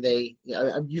 Why are they?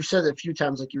 You've said it a few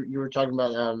times, like you were talking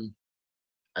about.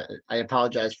 I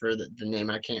apologize for the name.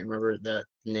 I can't remember the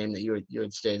name that you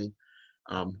had stated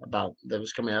about that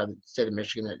was coming out of the state of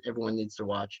Michigan that everyone needs to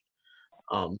watch.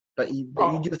 But you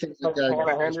do things like that.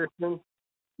 Hannah Henderson.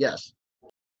 Yes.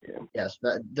 Yeah. Yes,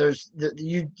 but there's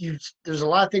a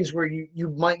lot of things where you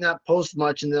might not post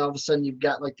much, and then all of a sudden you've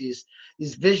got like these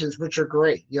visions, which are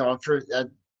great. For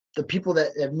the people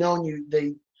that have known you,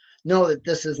 they know that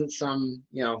this isn't some,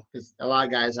 because a lot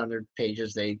of guys on their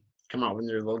pages, they come out with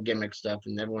their little gimmick stuff,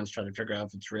 and everyone's trying to figure out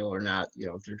if it's real or not.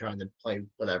 If they're trying to play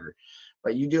whatever.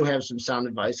 But you do have some sound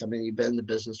advice. I mean, you've been in the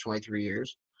business 23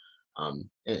 years.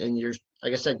 And you're,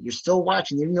 like I said, you're still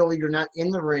watching, even though you're not in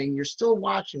the ring, you're still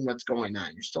watching what's going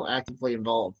on. You're still actively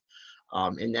involved.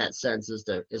 In that sense, is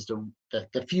the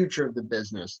future of the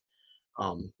business.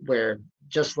 Where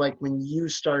just like when you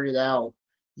started out,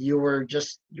 you were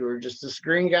just this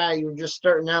green guy. You were just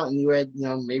starting out, and you had,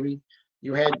 maybe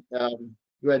you had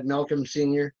Malcolm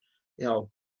Sr.,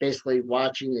 basically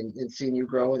watching and seeing you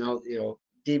grow, and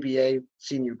DBA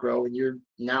seeing you grow, and you're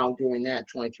now doing that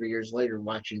 23 years later,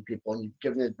 watching people, and you've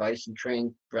given advice and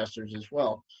trained wrestlers as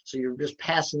well. So you're just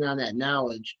passing on that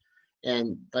knowledge.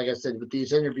 And like I said, with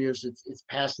these interviews, it's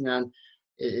passing on,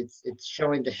 it's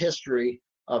showing the history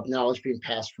of knowledge being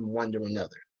passed from one to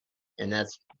another. And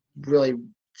that's really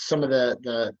some of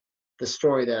the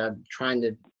story that I'm trying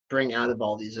to bring out of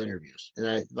all these interviews.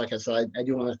 And like I said, I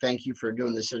do want to thank you for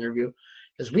doing this interview,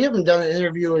 because we haven't done an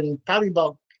interview in probably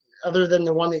about, other than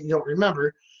the one that you don't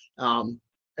remember, a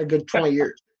good 20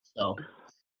 years. So,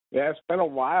 yeah, it's been a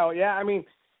while. Yeah, I mean,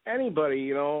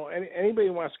 anybody, anybody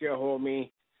who wants to get a hold of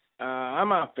me,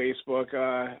 I'm on Facebook.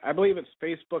 I believe it's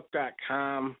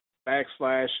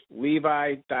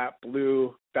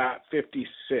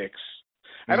facebook.com/levi.blue.56.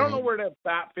 I don't know where that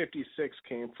 .56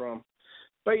 came from,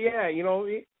 but yeah,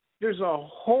 there's a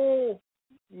whole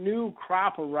new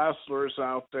crop of wrestlers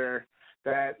out there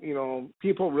that,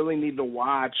 people really need to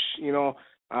watch.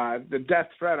 The Death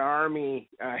Threat Army,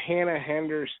 Hannah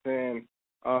Henderson.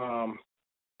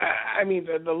 I mean,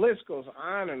 the list goes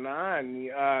on and on.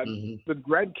 The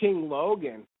Dread King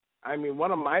Logan. I mean,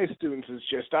 one of my students is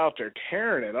just out there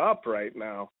tearing it up right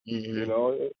now.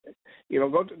 Go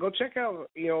check out,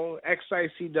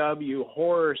 XICW,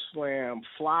 Horror Slam,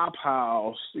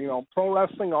 Flophouse, Pro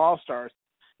Wrestling All Stars.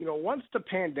 Once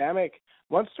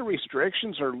the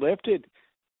restrictions are lifted,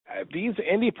 these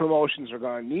indie promotions are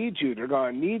going to need you. They're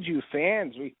going to need you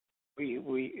fans.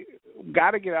 We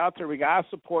got to get out there. We got to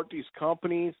support these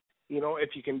companies.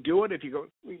 If you can do it, if you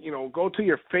go to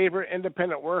your favorite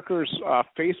independent workers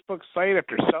Facebook site, if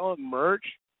they're selling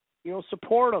merch,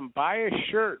 support them. Buy a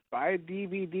shirt, buy a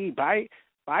DVD, buy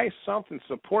something.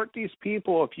 Support these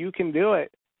people if you can do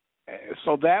it.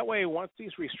 So that way, once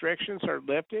these restrictions are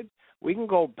lifted, we can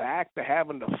go back to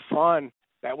having the fun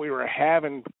that we were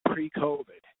having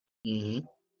pre-COVID.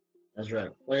 That's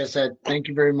right. Like I said, thank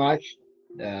you very much.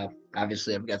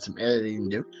 Obviously, I've got some editing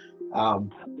to do,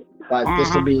 but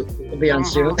this will be on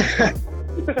soon.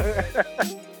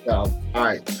 So, all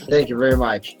right. Thank you very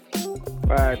much. All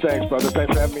right. Thanks, brother.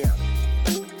 Thanks for having me on.